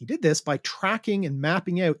supply. He did this by tracking and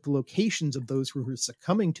mapping out the locations of those who were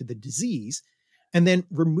succumbing to the disease, and then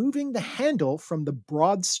removing the handle from the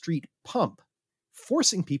Broad Street pump,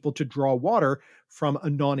 forcing people to draw water from a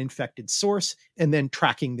non-infected source, and then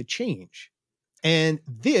tracking the change. And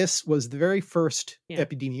this was the very first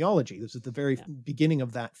epidemiology. This is the very beginning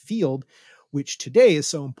of that field, which today is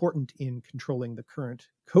so important in controlling the current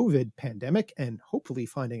COVID pandemic and hopefully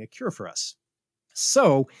finding a cure for us.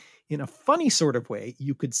 So, in a funny sort of way,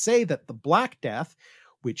 you could say that the Black Death,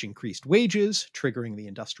 which increased wages, triggering the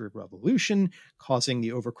Industrial Revolution, causing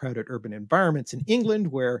the overcrowded urban environments in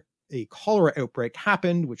England, where a cholera outbreak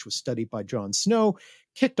happened, which was studied by John Snow,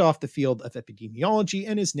 kicked off the field of epidemiology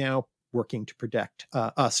and is now working to protect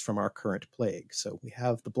us from our current plague. So we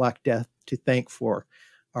have the Black Death to thank for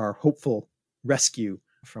our hopeful rescue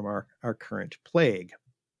from our current plague.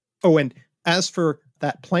 Oh, and as for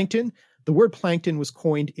that plankton, the word plankton was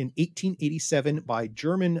coined in 1887 by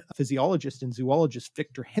German physiologist and zoologist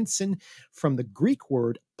Victor Hensen from the Greek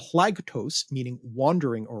word plagtos, meaning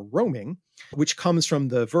wandering or roaming, which comes from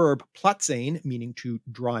the verb platzein, meaning to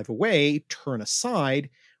drive away, turn aside,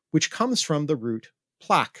 which comes from the root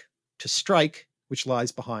plak, to strike, which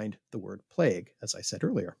lies behind the word plague, as I said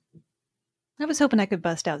earlier. I was hoping I could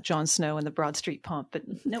bust out Jon Snow in the Broad Street Pump, but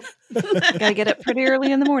nope. Gotta get up pretty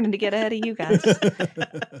early in the morning to get ahead of you guys.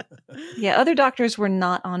 Yeah, other doctors were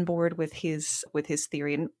not on board with his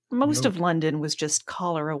theory, and most of London was just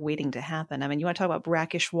cholera waiting to happen. I mean, you want to talk about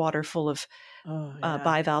brackish water full of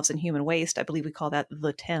bivalves and human waste? I believe we call that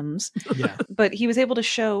the Thames. Yeah. But he was able to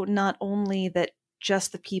show not only that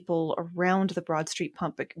just the people around the Broad Street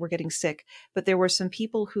Pump were getting sick, but there were some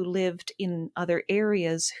people who lived in other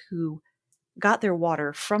areas who got their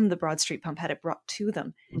water from the Broad Street Pump, had it brought to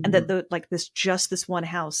them. And that this one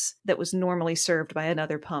house that was normally served by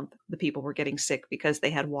another pump, the people were getting sick because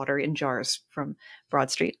they had water in jars from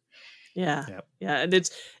Broad Street. Yeah. And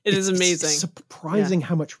it is amazing. Surprising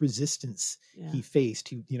how much resistance he faced.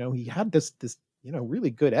 He had this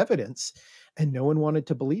really good evidence, and no one wanted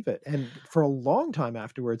to believe it. And for a long time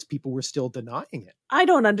afterwards, people were still denying it. I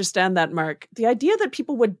don't understand that, Mark. The idea that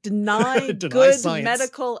people would deny good science.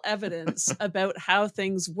 Medical evidence about how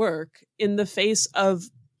things work in the face of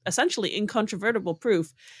essentially incontrovertible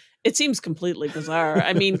proof, it seems completely bizarre.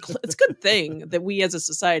 I mean, it's a good thing that we as a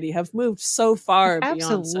society have moved so far beyond such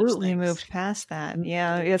things. Absolutely moved past that.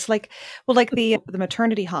 Yeah, it's like the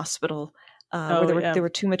maternity hospital. There were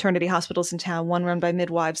two maternity hospitals in town, one run by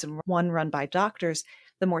midwives and one run by doctors.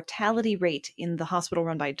 The mortality rate in the hospital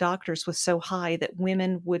run by doctors was so high that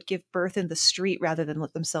women would give birth in the street rather than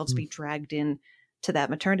let themselves be dragged in to that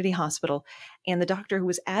maternity hospital. And the doctor who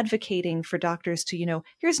was advocating for doctors to,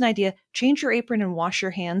 here's an idea, change your apron and wash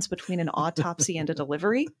your hands between an autopsy and a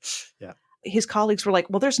delivery. Yeah. His colleagues were like,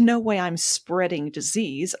 well, there's no way I'm spreading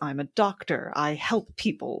disease. I'm a doctor. I help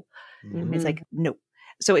people. Mm-hmm. It's like, no.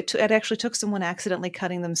 So it actually took someone accidentally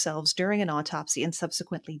cutting themselves during an autopsy and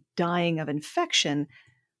subsequently dying of infection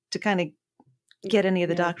to kind of get any of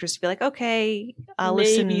the doctors to be like, okay, I'll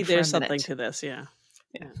listen. Maybe there's something minute. To this. Yeah.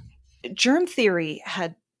 Germ theory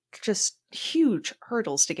had just huge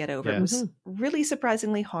hurdles to get over. It was really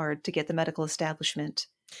surprisingly hard to get the medical establishment.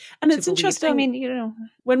 And it's interesting. So, I mean,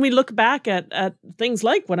 when we look back at things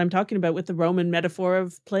like what I'm talking about with the Roman metaphor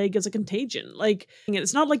of plague as a contagion, like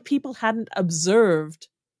it's not like people hadn't observed.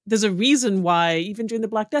 There's a reason why even during the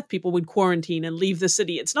Black Death, people would quarantine and leave the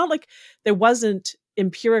city. It's not like there wasn't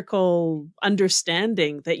empirical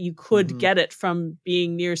understanding that you could get it from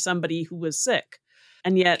being near somebody who was sick.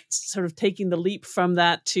 And yet sort of taking the leap from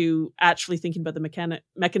that to actually thinking about the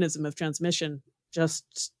mechanism of transmission,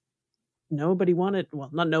 just nobody wanted, well,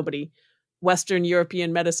 not nobody, Western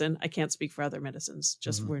European medicine, I can't speak for other medicines,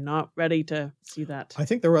 just we're not ready to see that. I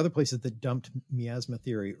think there were other places that dumped miasma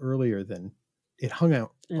theory earlier than it hung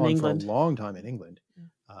out in England for a long time in England.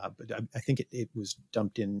 But I think it was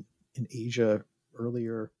dumped in Asia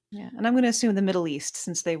earlier. Yeah, and I'm going to assume the Middle East,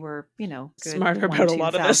 since they were, good smarter about a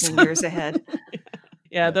lot of this years ahead.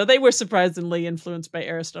 Yeah, though they were surprisingly influenced by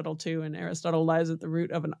Aristotle too, and Aristotle lies at the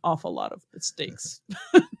root of an awful lot of mistakes.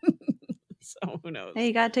 So who knows? Hey,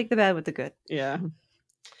 you got to take the bad with the good. Yeah.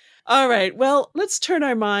 All right. Well, let's turn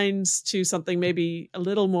our minds to something maybe a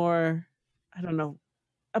little more, I don't know,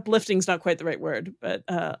 uplifting's not quite the right word, but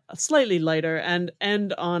slightly lighter, and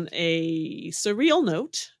end on a surreal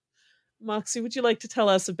note. Moxie, would you like to tell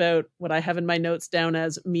us about what I have in my notes down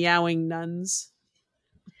as meowing nuns?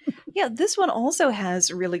 Yeah, this one also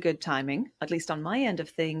has really good timing, at least on my end of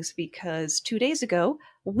things, because 2 days ago,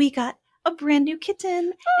 we got a brand new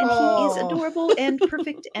kitten, and he is adorable and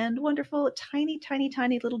perfect and wonderful. Tiny, tiny,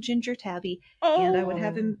 tiny little ginger tabby. And I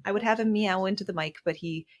would have him meow into the mic, but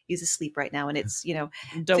he's asleep right now, and it's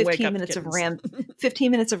 15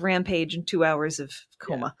 minutes of rampage and 2 hours of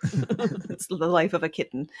coma. It's the life of a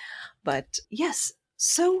kitten. But yes,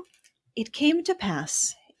 so it came to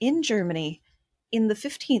pass in Germany in the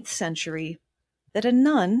 15th century that a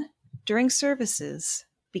nun during services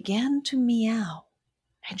began to meow.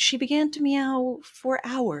 And she began to meow for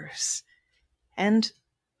hours. And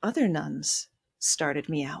other nuns started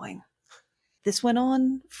meowing. This went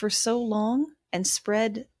on for so long and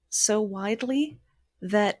spread so widely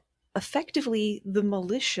that effectively the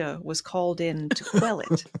militia was called in to quell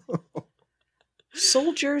it.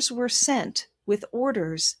 Soldiers were sent with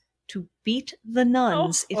orders to beat the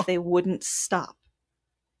nuns if they wouldn't stop.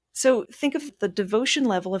 So think of the devotion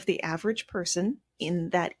level of the average person in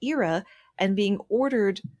that era and being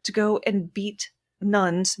ordered to go and beat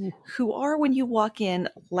nuns who are, when you walk in,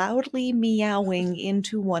 loudly meowing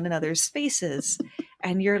into one another's faces.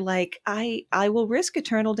 And you're like, I will risk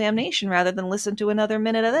eternal damnation rather than listen to another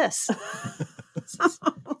minute of this.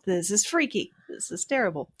 This is freaky. This is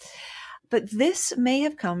terrible. But this may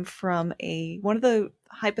have come from one of the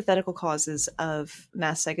hypothetical causes of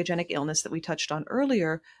mass psychogenic illness that we touched on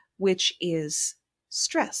earlier, which is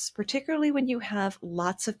stress, particularly when you have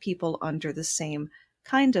lots of people under the same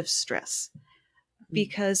kind of stress.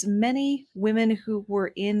 Because many women who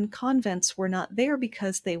were in convents were not there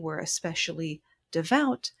because they were especially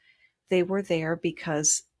devout. They were there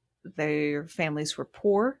because their families were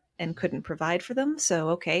poor and couldn't provide for them.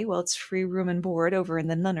 So, okay, well, it's free room and board over in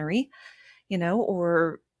the nunnery,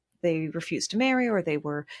 or they refused to marry, or they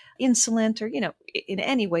were insolent, or, in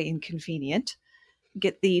any way inconvenient.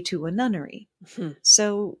 Get thee to a nunnery.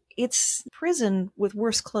 So it's prison with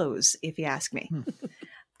worse clothes, if you ask me.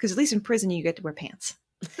 Because at least in prison, you get to wear pants.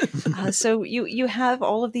 So you have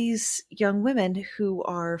all of these young women who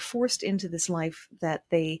are forced into this life that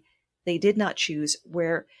they did not choose,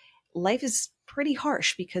 where life is pretty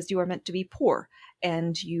harsh because you are meant to be poor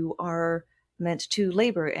and you are meant to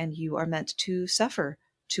labor and you are meant to suffer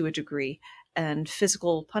to a degree. And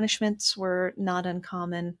physical punishments were not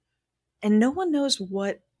uncommon. And no one knows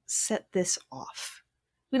what set this off.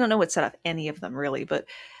 We don't know what set off any of them, really, but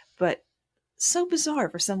so bizarre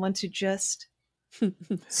for someone to just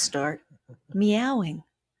start meowing,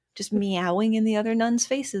 just meowing in the other nuns'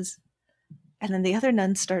 faces. And then the other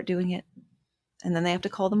nuns start doing it. And then they have to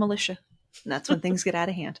call the militia. And that's when things get out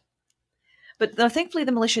of hand. But thankfully,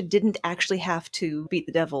 the militia didn't actually have to beat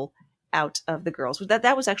the devil out of the girls.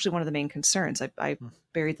 That was actually one of the main concerns. I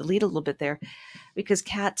buried the lead a little bit there, because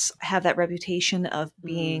cats have that reputation of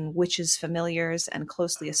being witches' familiars and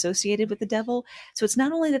closely associated with the devil. So it's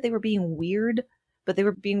not only that they were being weird, but they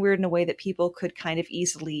were being weird in a way that people could kind of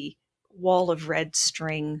easily wall of red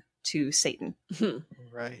string to Satan.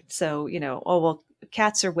 Right. So, oh, well,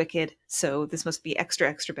 cats are wicked, so this must be extra,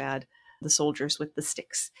 extra bad. The soldiers with the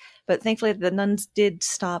sticks. But thankfully, the nuns did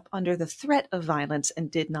stop under the threat of violence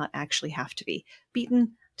and did not actually have to be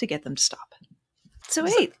beaten to get them to stop. So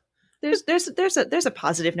hey, there's a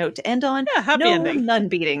positive note to end on. Yeah, happy ending. Nun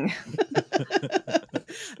beating. I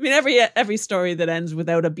mean, every story that ends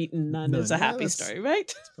without a beaten nun is a happy story, right?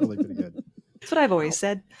 It's probably pretty good. That's what I've always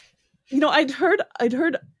said. I'd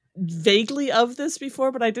heard vaguely of this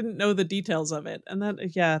before, but I didn't know the details of it. And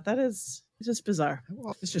that is just bizarre.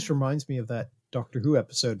 Well, this just reminds me of that Doctor Who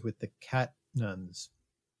episode with the cat nuns.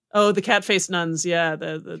 Oh, the cat-faced nuns, yeah.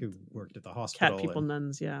 Who worked at the hospital. Cat people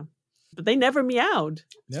nuns, yeah. But they never meowed.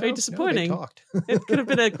 It's very disappointing. No, they talked. It could have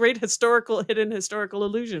been a great hidden historical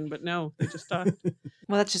illusion, but no, they just talked.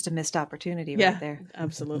 Well, that's just a missed opportunity right there.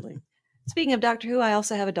 Absolutely. Speaking of Doctor Who, I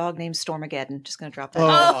also have a dog named Stormageddon. Just going to drop that. Oh,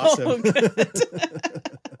 out. awesome. Good.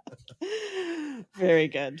 Very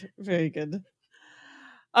good. Very good.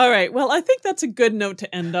 All right. Well, I think that's a good note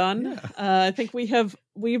to end on. Yeah. I think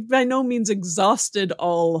we've by no means exhausted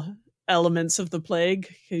all elements of the plague.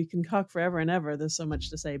 You can talk forever and ever. There's so much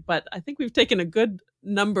to say, but I think we've taken a good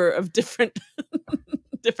number of different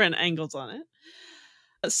angles on it.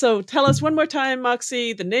 So tell us one more time,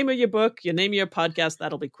 Moxie, the name of your book, your name of your podcast.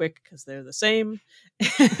 That'll be quick because they're the same.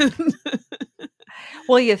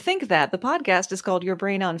 Well, you think that. The podcast is called Your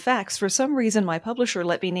Brain on Facts. For some reason, my publisher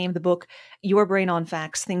let me name the book Your Brain on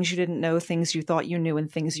Facts, Things You Didn't Know, Things You Thought You Knew,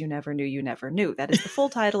 and Things You Never Knew You Never Knew. That is the full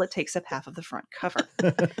title. It takes up half of the front cover.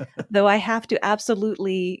 Though I have to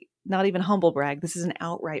absolutely not even humble brag. This is an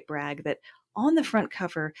outright brag that on the front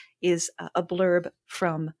cover is a blurb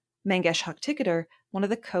from Mangesh Hattikudur, one of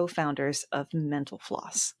the co-founders of Mental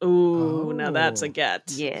Floss. Ooh, now that's a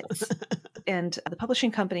get. Yes. And the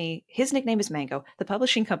publishing company, his nickname is Mango. The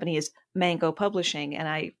publishing company is Mango Publishing. And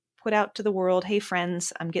I put out to the world, hey,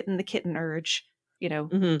 friends, I'm getting the kitten urge.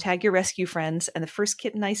 Tag your rescue friends. And the first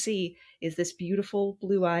kitten I see is this beautiful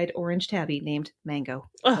blue-eyed orange tabby named Mango.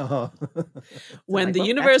 When the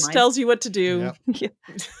universe tells you what to do, Yep.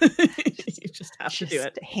 you just have to do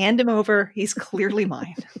it. Hand him over. He's clearly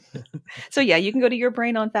mine. So yeah, you can go to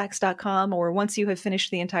yourbrainonfacts.com, or once you have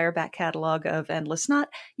finished the entire back catalog of Endless Knot,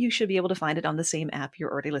 you should be able to find it on the same app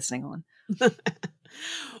you're already listening on.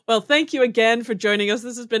 Well, thank you again for joining us.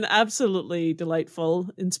 This has been absolutely delightful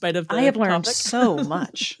in spite of the I have learned topic. so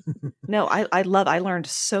much. No, I learned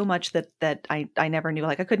so much that I never knew.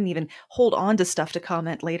 Like I couldn't even hold on to stuff to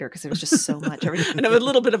comment later because there was just so much. And a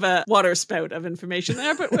little bit of a water spout of information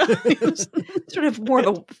there, but it was sort of more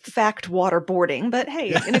of a fact waterboarding, but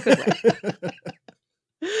hey, in a good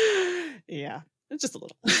way. Yeah, just a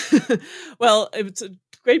little. Well, it's a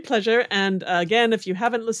great pleasure. And again, if you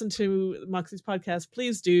haven't listened to Moxie's podcast,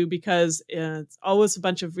 please do, because it's always a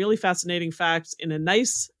bunch of really fascinating facts in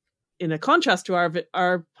a contrast to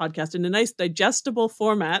our podcast, in a nice digestible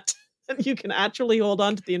format that you can actually hold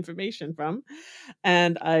on to the information from.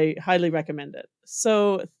 And I highly recommend it.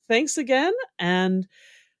 So thanks again. And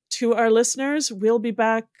to our listeners, we'll be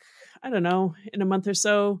back, I don't know, in a month or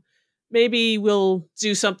so, maybe we'll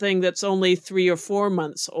do something that's only 3 or 4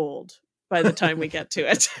 months old by the time we get to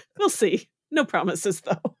it. We'll see. No promises,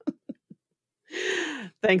 though.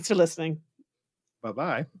 Thanks for listening.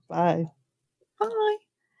 Bye-bye. Bye. Bye.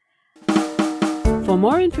 For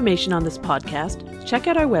more information on this podcast, check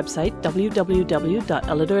out our website,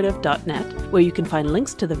 www.alliterative.net, where you can find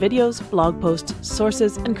links to the videos, blog posts,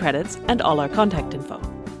 sources, and credits, and all our contact info.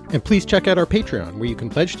 And please check out our Patreon, where you can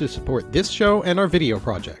pledge to support this show and our video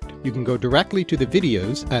project. You can go directly to the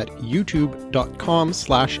videos at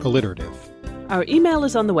youtube.com/alliterative. Our email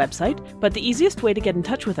is on the website, but the easiest way to get in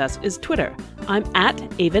touch with us is Twitter. I'm at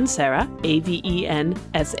Avensarah, AVENSARAH.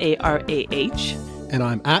 And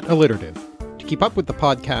I'm at alliterative. To keep up with the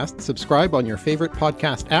podcast, subscribe on your favorite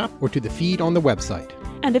podcast app or to the feed on the website.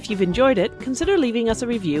 And if you've enjoyed it, consider leaving us a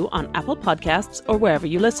review on Apple Podcasts or wherever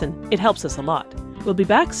you listen. It helps us a lot. We'll be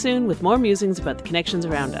back soon with more musings about the connections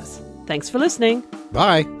around us. Thanks for listening.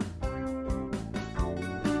 Bye.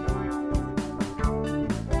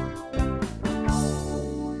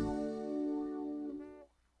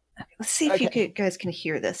 Let's see if you guys can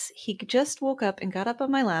hear this. He just woke up and got up on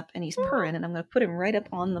my lap, and he's purring, and I'm going to put him right up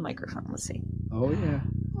on the microphone. Let's see. Oh, yeah.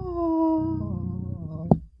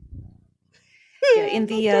 Yeah, in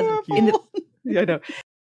the Yeah, I know.